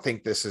I don't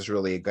think this is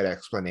really a good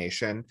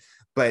explanation,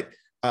 but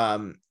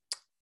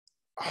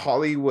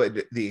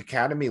Hollywood, the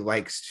Academy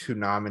likes to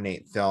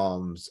nominate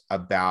films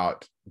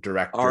about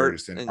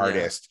directors and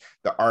artists.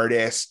 The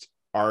Artist,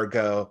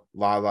 Argo,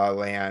 La La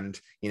Land,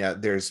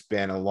 there's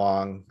been a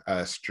long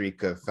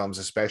streak of films,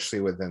 especially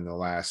within the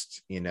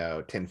last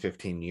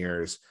 10-15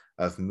 years,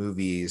 of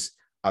movies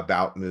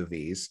about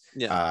movies.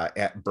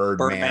 At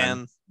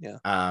Birdman.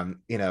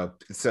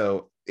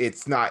 So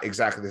it's not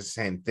exactly the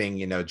same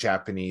thing,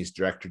 Japanese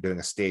director doing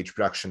a stage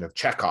production of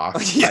Chekhov.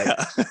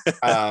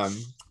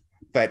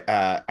 But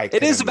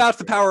it is about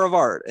the power of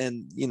art,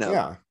 and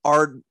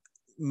art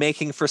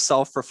making for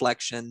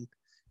self-reflection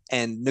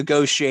and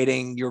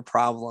negotiating your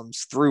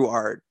problems through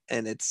art.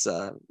 And it's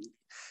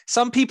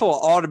some people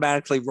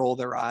automatically roll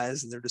their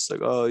eyes and they're just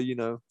like, oh,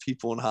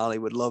 people in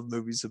Hollywood love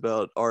movies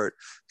about art,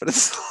 but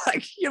it's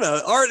like,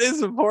 art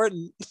is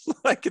important.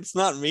 Like, it's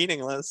not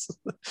meaningless.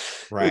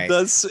 Right.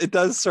 It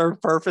does serve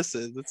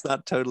purposes. It's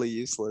not totally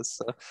useless.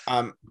 So.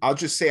 I'll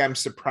just say I'm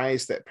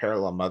surprised that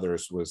Parallel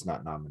Mothers was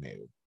not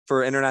nominated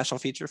for international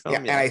feature film.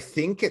 And I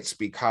think it's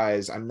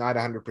because, I'm not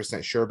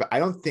 100% sure, but I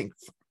don't think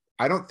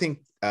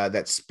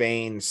that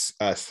Spain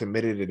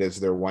submitted it as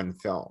their one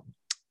film.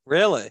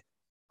 Really?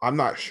 I'm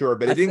not sure,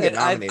 but it didn't get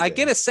nominated. I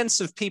get a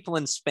sense of people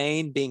in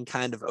Spain being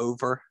kind of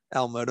over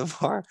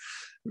Almodovar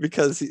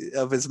because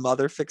of his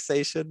mother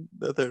fixation.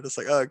 They're just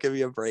like, oh, give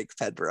me a break,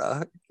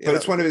 Pedro. But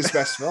it's one of his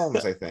best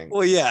films, I think.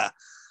 Well, yeah,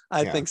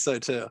 I think so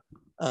too.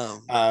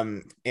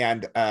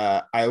 And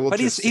I will.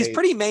 But he's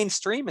pretty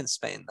mainstream in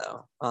Spain,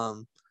 though.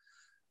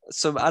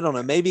 So I don't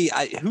know. Maybe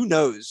who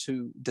knows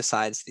who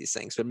decides these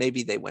things? But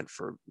maybe they went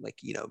for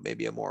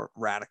maybe a more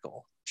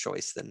radical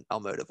choice than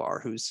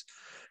Almodovar, who's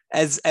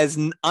as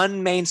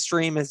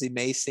unmainstream as he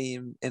may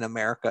seem in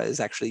America, is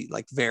actually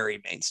very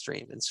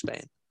mainstream in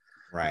Spain.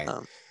 Right.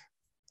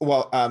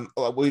 Well,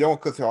 we don't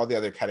go through all the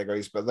other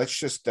categories, but let's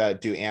just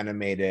do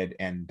animated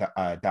and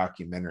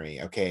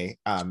documentary. Okay.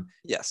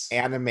 Yes.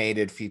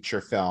 Animated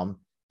feature film: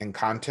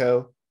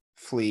 Encanto,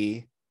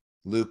 Flea,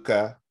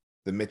 Luca,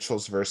 The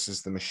Mitchells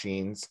versus the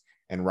Machines,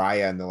 and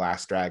Raya and the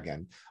Last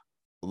Dragon.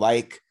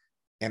 Like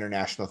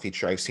international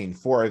feature, I've seen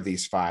 4 of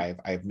these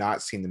 5. I have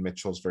not seen The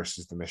Mitchells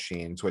versus the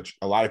Machines, which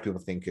a lot of people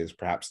think is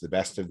perhaps the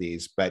best of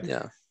these, but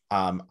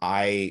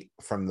I,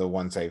 from the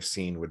ones I've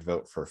seen, would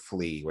vote for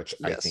Flea, which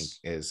I think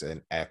is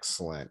an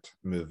excellent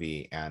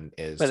movie and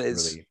is really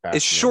fascinating.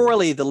 It's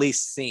surely the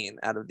least seen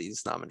out of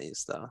these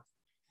nominees, though.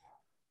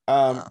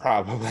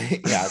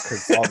 Probably, yeah,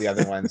 because all the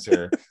other ones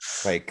are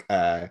like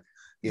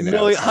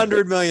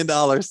 $100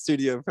 million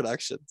studio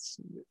productions,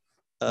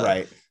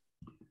 right?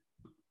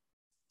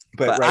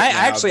 But right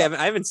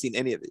I haven't seen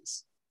any of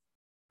these.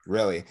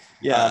 Really?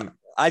 Yeah.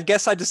 I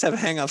guess I just have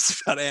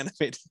hangups about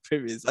animated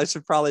movies. I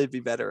should probably be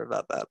better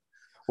about that.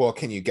 Well,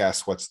 can you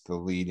guess what's the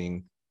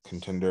leading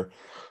contender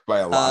by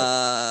a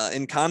lot?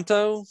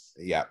 Encanto.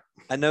 Yeah.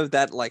 I know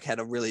that had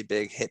a really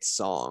big hit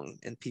song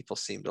and people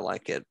seem to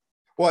like it.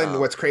 Well, and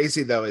what's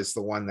crazy though is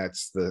the one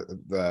that's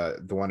the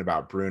one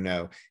about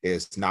Bruno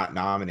is not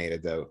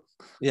nominated though.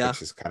 Yeah,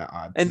 which is kind of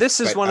odd. And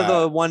this is one of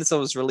the ones that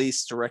was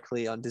released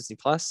directly on Disney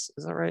Plus.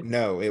 Is that right?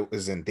 No, it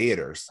was in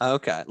theaters.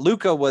 Okay,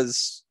 Luca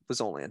was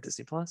only on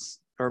Disney Plus.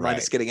 Or am I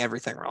just getting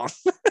everything wrong?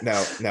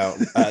 No.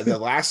 The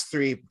last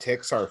 3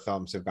 Pixar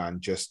films have gone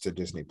just to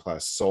Disney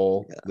Plus: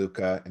 Soul,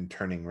 Luca, and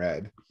Turning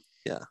Red.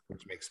 Yeah,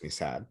 which makes me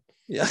sad.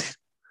 Yeah.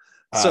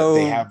 So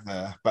they have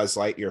the Buzz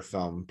Lightyear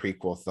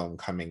prequel film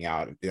coming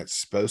out. It's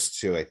supposed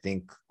to, I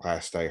think,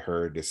 last I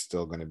heard, is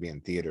still going to be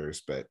in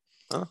theaters, but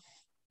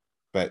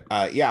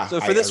yeah.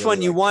 So for this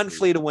one, you want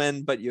Flea to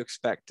win, but you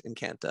expect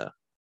Encanto.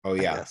 Oh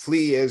yeah,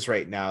 Flea is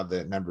right now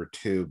the number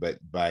 2, but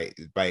by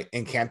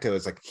Encanto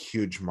is a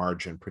huge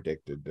margin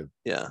predicted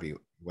to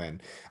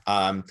win.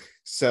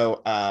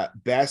 So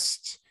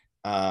best,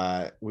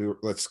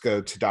 let's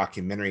go to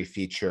documentary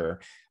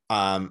feature.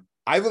 I've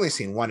only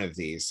seen one of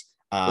these.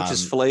 Which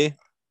is Flea?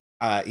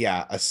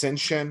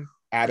 Ascension,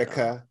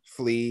 Attica,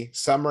 Flea,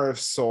 Summer of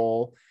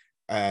Soul,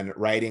 and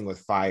Writing with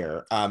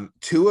Fire.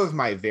 Two of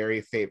my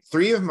very favorite,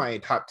 three of my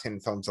top 10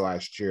 films of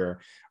last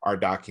year are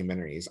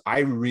documentaries. I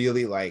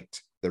really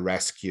liked The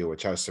Rescue,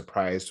 which I was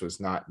surprised was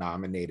not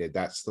nominated.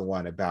 That's the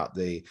one about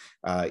the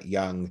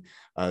young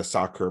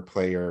soccer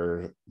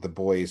player, the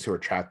boys who were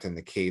trapped in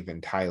the cave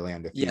in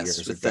Thailand a few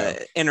years with ago.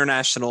 the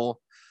international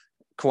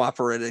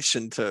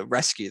cooperation to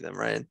rescue them,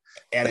 right?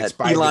 And that it's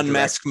by Elon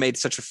Musk made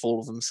such a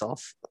fool of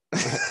himself.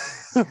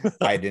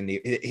 I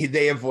didn't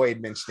they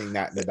avoid mentioning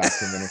that in the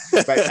documentary,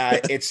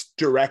 but it's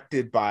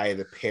directed by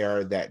the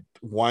pair that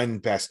won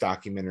Best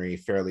Documentary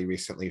fairly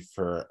recently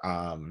for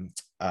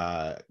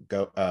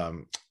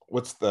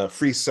what's the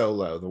Free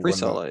Solo,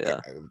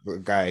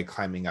 the guy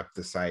climbing up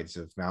the sides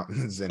of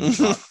mountains and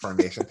rock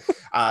formation.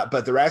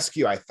 But The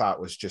Rescue, I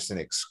thought, was just an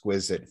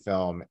exquisite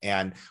film,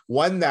 and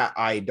one that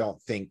I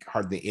don't think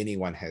hardly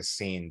anyone has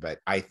seen, but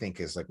I think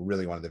is like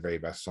really one of the very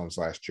best films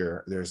last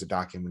year. There's a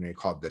documentary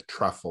called The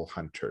Truffle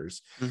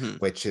Hunters,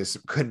 which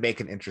could make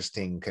an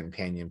interesting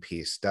companion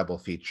piece, double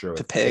feature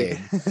with Pig,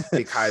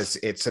 because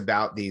it's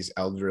about these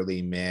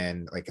elderly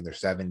men like in their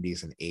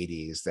 70s and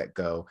 80s that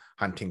go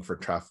hunting for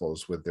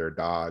truffles with their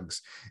dogs.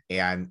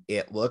 And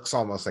it looks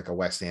almost like a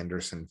Wes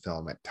Anderson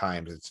film at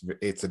times.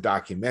 It's a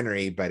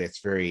documentary, but it's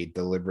very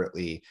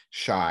deliberately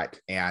shot,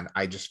 and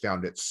I just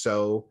found it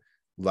so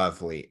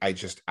lovely.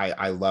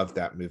 I love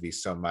that movie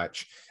so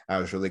much. I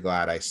was really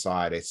glad I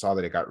saw it. I saw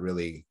that it got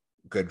really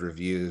good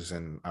reviews,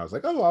 and I was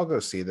like, oh, I'll go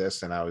see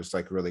this. And I was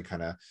like really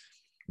kind of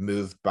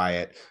moved by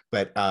it.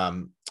 But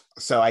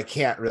so I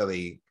can't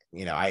really,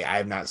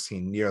 I've not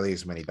seen nearly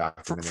as many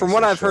documentaries. From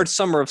what I've heard,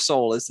 Summer of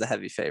Soul is the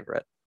heavy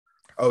favorite.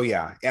 Oh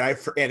yeah,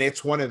 and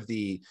it's one of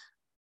the,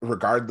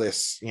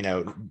 regardless,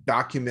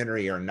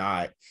 documentary or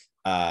not,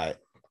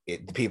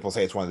 people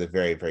say it's one of the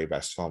very, very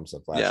best films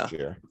of last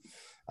year.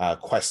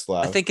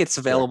 Questlove. I think it's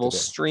available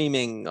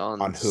streaming on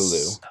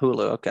Hulu.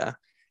 Okay.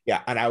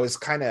 Yeah, and I was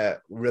kind of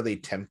really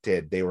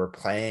tempted. They were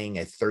playing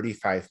a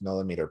 35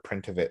 millimeter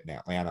print of it in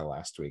Atlanta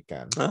last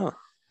weekend. Oh.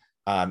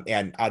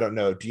 And I don't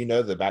know, do you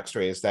know the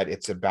backstory is that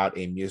it's about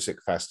a music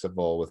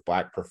festival with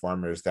Black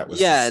performers that was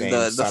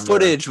the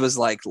footage was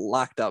like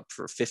locked up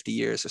for 50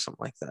 years or something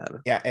like that.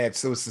 Yeah, and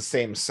it was the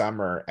same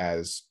summer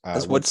as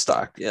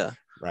Woodstock. Yeah,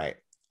 right.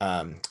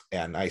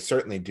 And I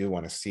certainly do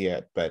want to see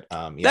it, but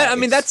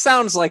that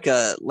sounds like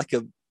a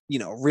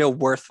real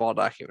worthwhile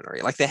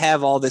documentary. Like, they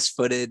have all this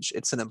footage.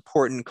 It's an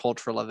important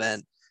cultural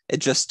event. It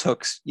just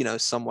took,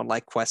 someone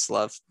like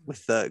Questlove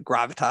with the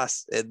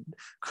gravitas and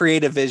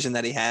creative vision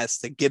that he has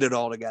to get it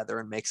all together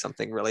and make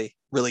something really,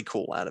 really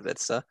cool out of it.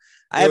 So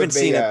I haven't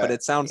seen it, but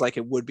it sounds like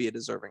it would be a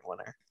deserving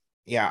winner.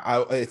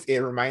 Yeah,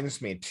 it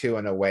reminds me too,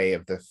 in a way,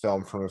 of the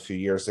film from a few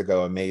years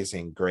ago,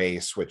 Amazing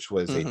Grace, which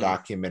was a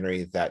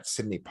documentary that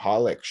Sidney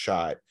Pollack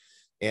shot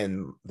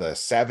in the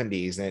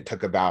 70s, and it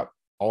took about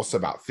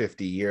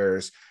 50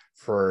 years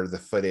for the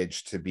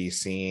footage to be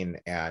seen.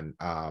 And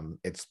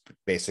it's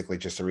basically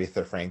just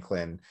Aretha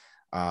Franklin,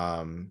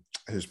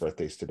 whose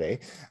birthday's today,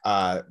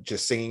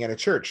 just singing in a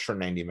church for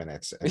 90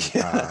 minutes.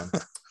 And,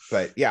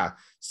 but yeah,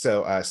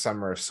 so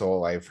Summer of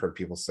Soul, I've heard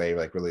people say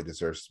like really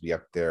deserves to be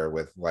up there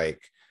with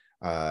like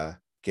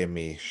Give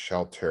Me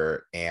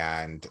Shelter,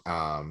 and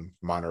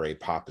Monterey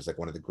Pop is like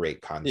one of the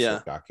great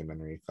concept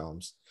documentary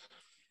films.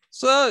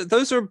 So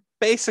those are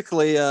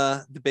basically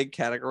the big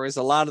categories.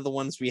 A lot of the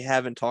ones we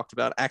haven't talked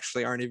about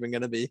actually aren't even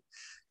going to be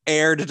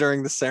aired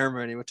during the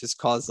ceremony, which has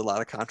caused a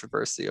lot of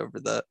controversy over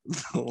the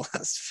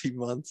last few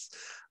months.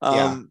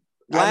 One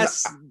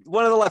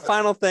of the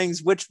final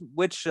things, which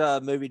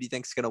movie do you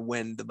think is going to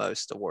win the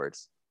most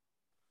awards?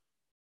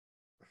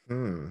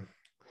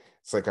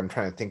 It's like I'm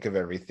trying to think of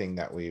everything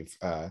that we've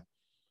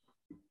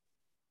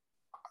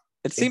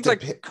it seems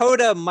like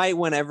Coda might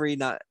win every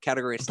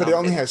category, but it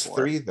only has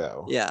 3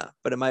 though. Yeah,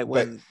 but it might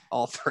win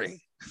all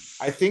 3.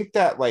 I think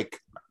that, like,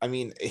 I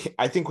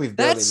think we've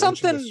that's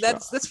something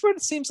that's what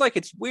it seems like.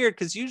 It's weird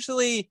because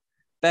usually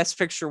Best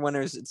Picture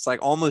winners, it's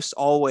like almost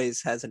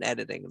always has an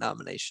editing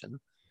nomination,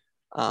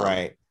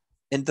 right?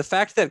 And the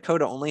fact that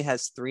Coda only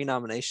has 3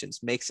 nominations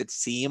makes it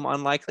seem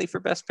unlikely for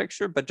Best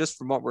Picture, but just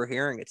from what we're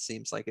hearing, it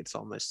seems like it's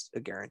almost a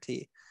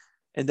guarantee.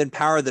 And then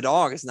Power of the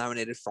Dog is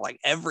nominated for like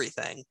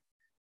everything.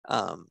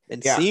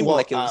 Seemed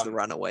like it was the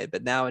runaway,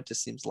 but now it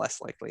just seems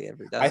less likely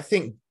every day. I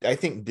think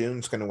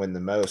Dune's going to win the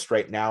most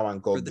right now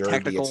on Gold Derby.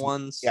 Technical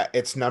ones. Yeah,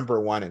 it's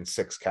number 1 in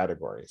 6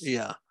 categories.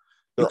 Yeah,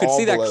 you could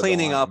see that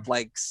cleaning up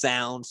like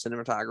sound,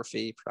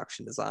 cinematography,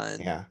 production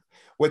design. Yeah,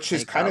 which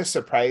is kind of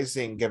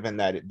surprising given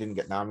that it didn't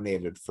get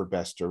nominated for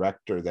Best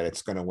Director, that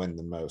it's going to win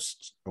the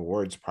most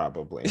awards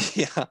probably.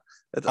 Yeah,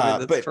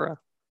 that's true.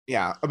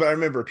 Yeah, but I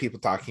remember people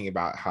talking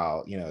about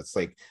how, it's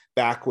like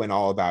back when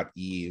All About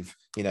Eve,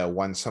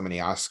 won so many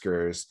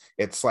Oscars.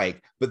 It's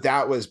like, but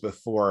that was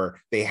before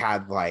they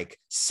had like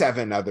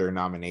 7 other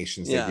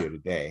nominations they do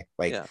today.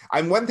 Like,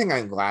 one thing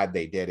I'm glad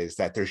they did is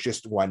that there's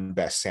just one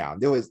Best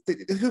Sound.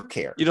 Who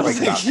cares? You don't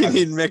think you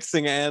need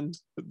mixing and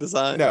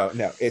design? No,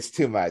 it's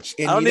too much.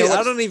 And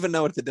I don't even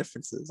know what the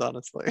difference is,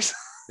 honestly.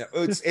 No,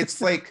 it's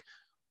like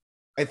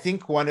I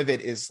think one of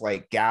it is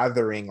like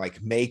gathering,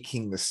 like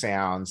making the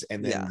sounds,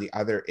 and then Yeah. the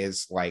other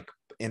is like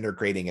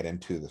integrating it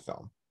into the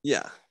film.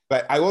 Yeah.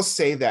 But I will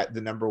say that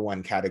the number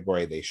one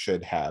category they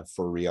should have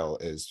for real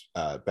is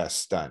best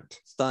stunt.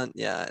 Stunt,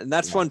 yeah. And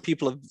that's one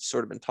people have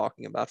sort of been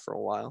talking about for a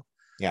while.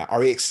 Yeah. Are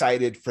we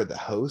excited for the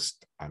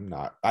host? I'm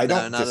not. I No,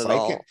 don't not at dislike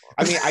all. it.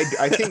 I mean,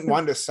 I think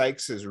Wanda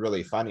Sykes is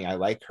really funny. I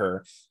like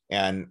her.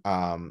 And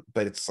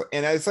but it's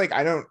like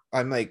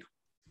I'm like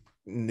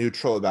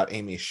neutral about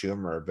Amy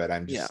Schumer, but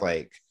I'm just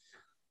like,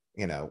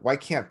 why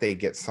can't they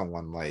get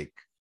someone like,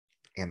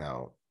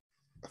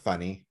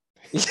 funny?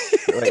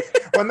 Like,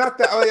 well, not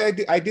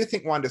that I do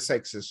think Wanda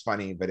Sykes is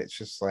funny, but it's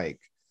just like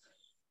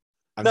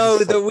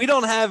we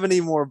don't have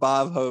any more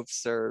Bob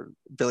Hopes or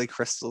Billy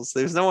Crystals.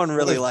 There's no one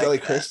really like Billy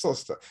that. Crystal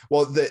stuff.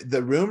 Well,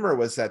 the rumor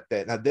was that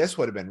now this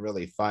would have been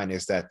really fun,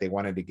 is that they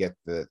wanted to get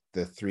the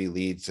three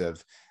leads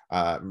of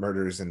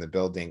Murders in the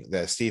Building,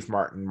 the Steve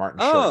Martin, Short,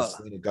 and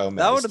Selena Gomez.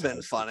 That would have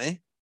been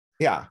funny.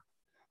 Yeah,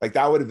 like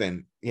that would have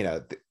been,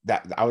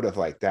 that I would have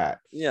liked that.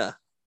 Yeah.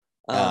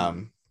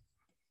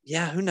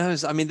 Yeah, who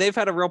knows? I mean, they've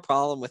had a real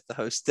problem with the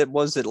host.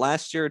 Was it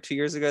last year or 2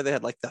 years ago? They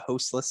had like the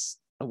hostless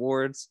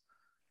awards.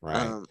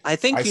 Right. I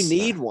think you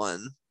need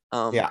one.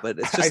 But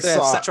it's just they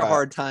have such a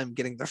hard time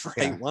getting the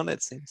right one,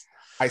 it seems.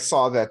 I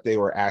saw that they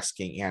were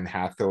asking Anne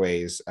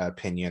Hathaway's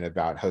opinion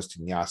about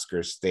hosting the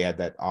Oscars. They had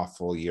that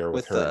awful year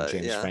with her and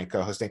James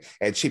Franco hosting,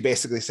 and she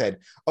basically said,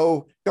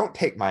 "Oh, don't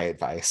take my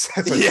advice."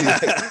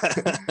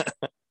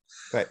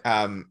 But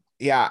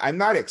I'm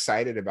not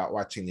excited about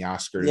watching the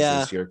Oscars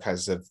this year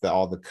because of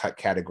all the cut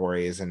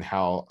categories and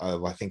how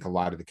I think a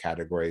lot of the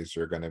categories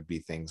are going to be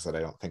things that I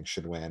don't think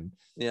should win.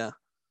 Yeah.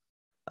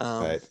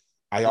 But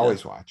I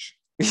always watch.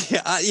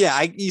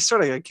 You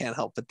sort of can't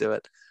help but do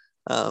it.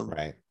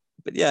 Right.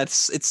 But yeah,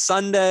 it's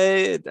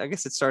Sunday. I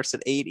guess it starts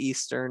at 8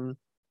 Eastern.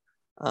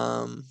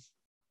 So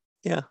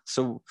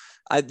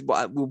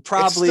we'll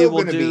probably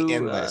be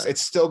endless.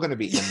 It's still going to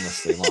be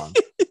endlessly long.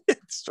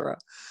 It's true.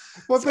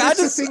 Well, but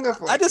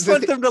I just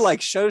want them to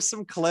like show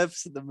some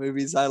clips of the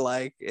movies I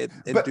like.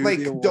 But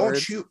like,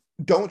 don't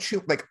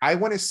you like? I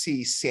want to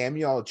see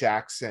Samuel L.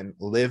 Jackson,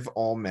 Liv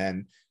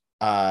Ullmann,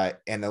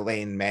 and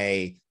Elaine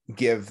May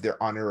give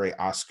their honorary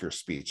Oscar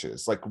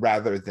speeches, like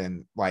rather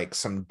than like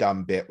some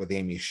dumb bit with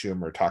Amy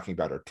Schumer talking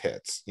about her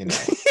tits,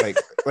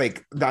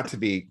 like not to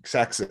be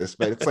sexist,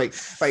 but it's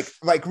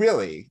like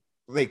really,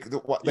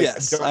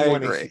 yes, I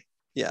agree.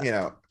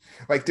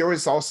 Like there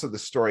was also the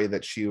story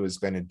that she was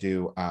going to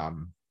do.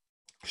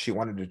 She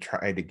wanted to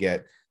try to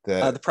get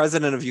the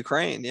president of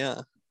Ukraine.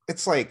 Yeah.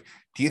 It's like,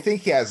 do you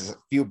think he has a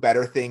few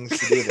better things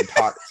to do than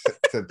talk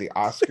to the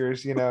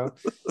Oscars? It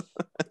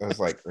was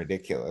like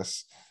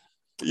ridiculous.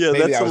 Yeah,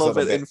 maybe that's a little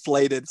bit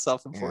inflated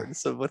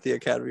self-importance of what the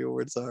Academy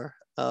Awards are.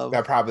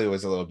 That probably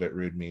was a little bit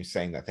rude, me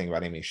saying that thing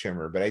about Amy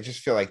Schumer, but I just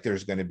feel like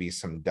there's going to be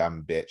some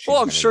dumb bitch.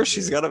 Well, I'm sure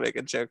she's going to make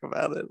a joke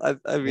about it.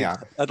 I mean,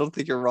 I don't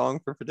think you're wrong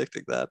for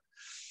predicting that.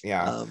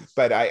 Yeah,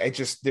 but I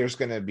just, there's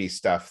going to be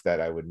stuff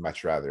that I would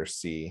much rather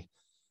see.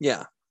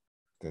 Yeah.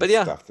 But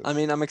yeah, I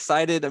mean, I'm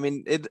excited. I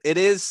mean, it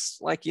is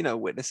like,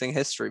 witnessing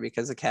history,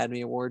 because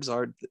Academy Awards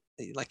are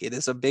like, it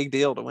is a big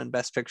deal to win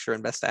Best Picture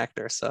and Best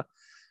Actor. So,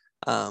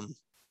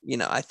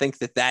 I think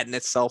that in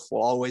itself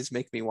will always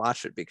make me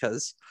watch it,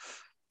 because,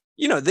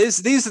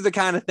 these are the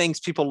kind of things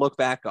people look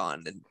back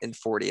on in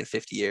 40 and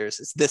 50 years.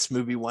 It's this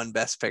movie won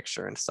Best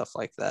Picture and stuff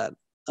like that.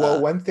 Well,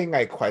 one thing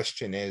I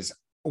question is,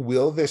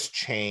 will this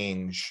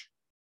change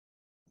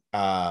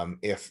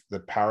if The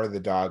Power of the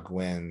Dog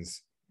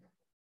wins?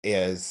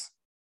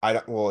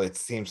 It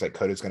seems like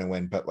Coda's going to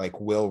win, but like,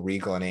 will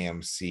Regal and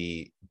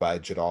AMC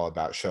budge at all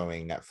about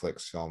showing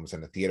Netflix films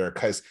in the theater?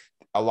 Because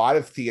a lot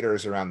of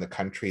theaters around the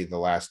country the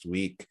last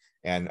week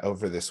and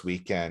over this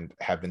weekend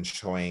have been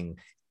showing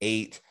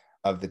 8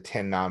 of the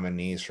 10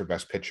 nominees for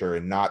Best Picture,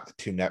 and not the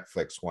 2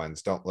 Netflix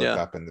ones. Don't Look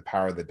Up and The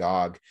Power of the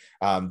Dog.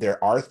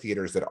 There are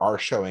theaters that are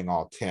showing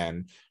all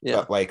 10,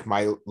 but like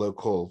my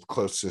local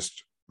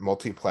closest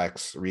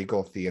multiplex,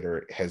 Regal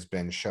Theater, has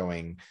been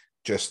showing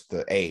just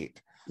the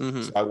 8.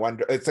 Mm-hmm. So I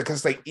wonder, it's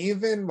because like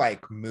even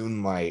like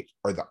Moonlight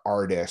or The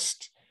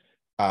Artist,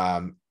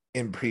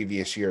 in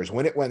previous years,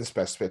 when it wins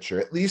Best Picture,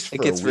 at least for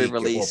it gets a week,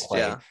 re-released. it will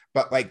play.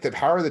 But like The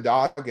Power of the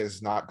Dog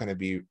is not going to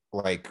be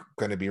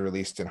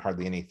released in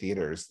hardly any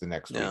theaters the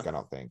next week, I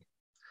don't think.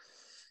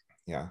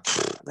 Yeah,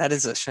 that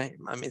is a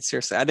shame. I mean,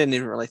 seriously, I didn't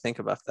even really think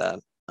about that.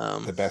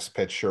 The Best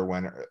Picture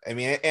winner. I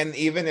mean, and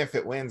even if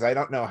it wins, I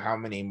don't know how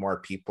many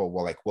more people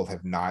will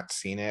have not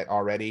seen it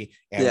already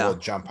and will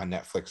jump on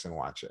Netflix and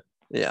watch it.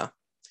 Yeah.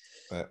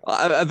 But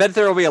I bet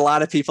there will be a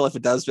lot of people, if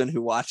it does win,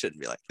 who watch it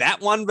and be like, that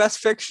won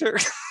Best Picture.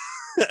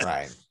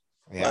 Right.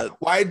 Yeah. But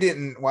why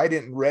didn't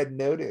Red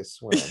Notice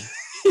win?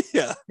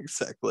 Yeah,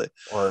 exactly.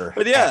 But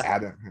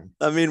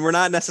I mean, we're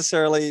not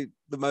necessarily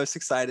the most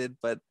excited,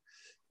 but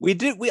we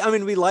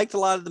liked a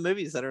lot of the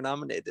movies that are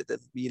nominated,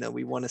 and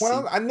we want to see.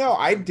 Well, no,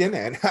 I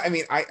didn't. I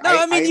mean,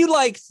 you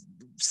liked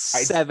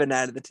 7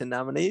 out of the 10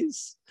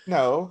 nominees.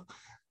 No,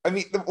 I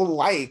mean,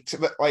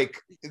 liked, but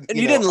like, and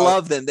you didn't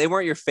love them. They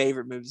weren't your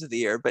favorite movies of the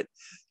year, but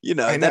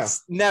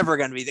that's never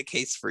going to be the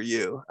case for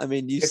you. I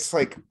mean, it's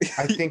like,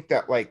 I think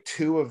that like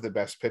 2 of the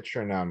Best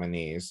Picture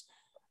nominees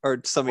are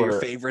some of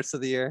your favorites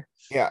of the year.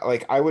 Yeah,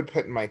 like I would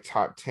put in my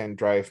top 10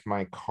 Drive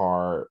My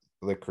Car,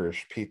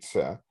 Licorice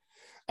Pizza.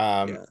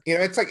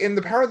 It's like in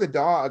The Power of the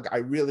Dog, I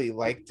really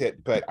liked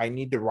it, but I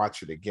need to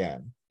watch it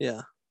again.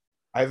 Yeah.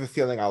 I have a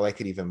feeling I'll like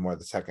it even more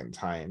the second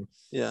time.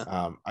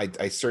 Yeah.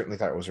 I certainly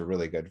thought it was a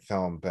really good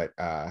film, but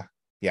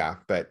there's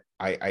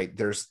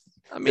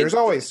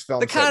always films.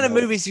 The kind of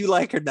movies you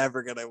like are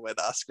never gonna win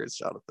Oscars,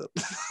 Jonathan.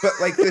 But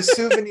like The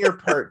Souvenir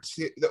Part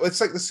 2,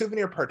 it's like The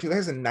Souvenir Part 2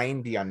 has a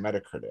 90 on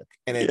Metacritic,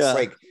 and it's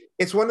like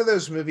it's one of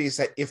those movies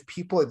that if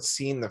people had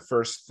seen the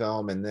first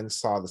film and then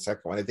saw the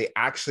second one, if they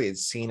actually had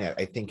seen it,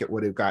 I think it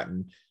would have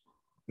gotten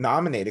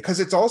nominated, because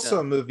it's also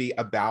a movie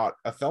about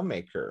a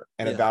filmmaker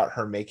and about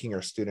her making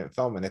her student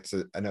film, and it's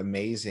an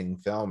amazing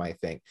film. I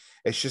think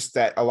it's just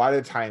that a lot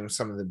of times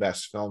some of the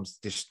best films,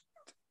 just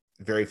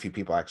very few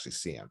people actually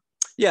see them.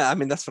 Yeah, I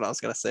mean, that's what I was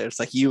gonna say. It's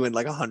like you and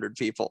like 100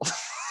 people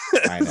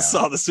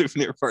saw The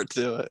Souvenir Part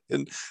 2,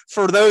 and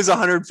for those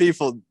 100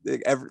 people,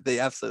 they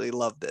absolutely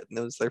loved it, and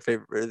it was their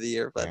favorite movie of the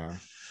year. But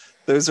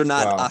those are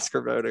not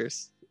Oscar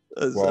voters.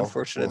 As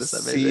unfortunate as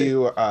that may be.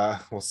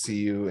 We'll see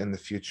you in the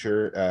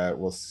future.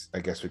 I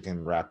guess we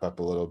can wrap up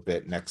a little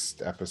bit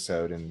next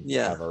episode and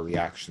have our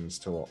reactions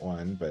to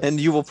one.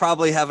 And you will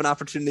probably have an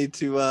opportunity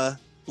to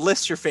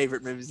list your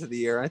favorite movies of the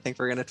year. I think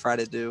we're going to try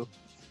to do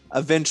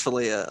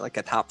eventually like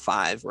a top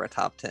 5 or a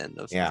top 10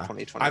 of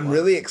 2021. I'm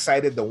really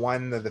excited.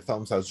 One of the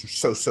films I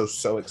was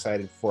so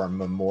excited for,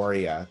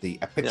 Memoria, the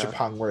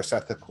Apichatpong Worst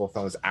Ethical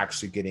film, is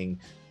actually getting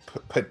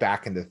put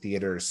back into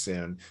theaters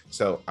soon.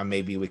 So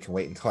maybe we can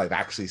wait until I've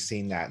actually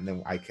seen that, and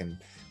then I can,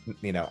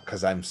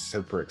 because I'm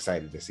super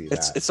excited to see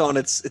that. It's on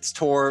its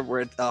tour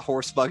where a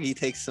horse buggy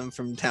takes them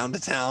from town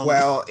to town.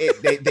 Well,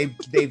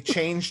 they've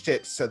changed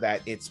it so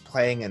that it's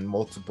playing in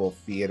multiple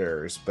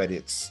theaters, but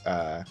it's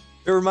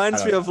it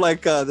reminds me of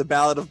like the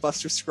Ballad of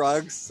Buster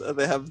Scruggs.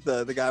 They have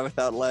the guy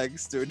without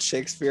legs doing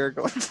Shakespeare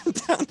going from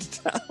town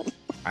to town.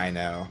 I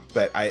know,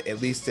 but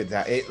at least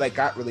it like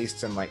got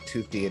released in like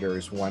 2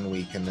 theaters one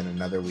week and then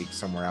another week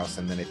somewhere else,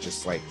 and then it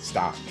just like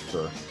stopped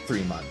for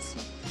 3 months.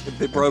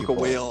 They broke a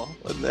wheel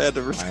and they had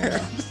to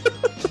return.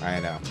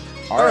 I know.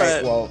 All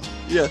right. Well,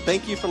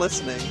 thank you for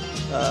listening.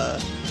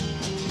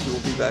 We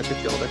will be back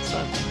with you all next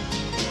time.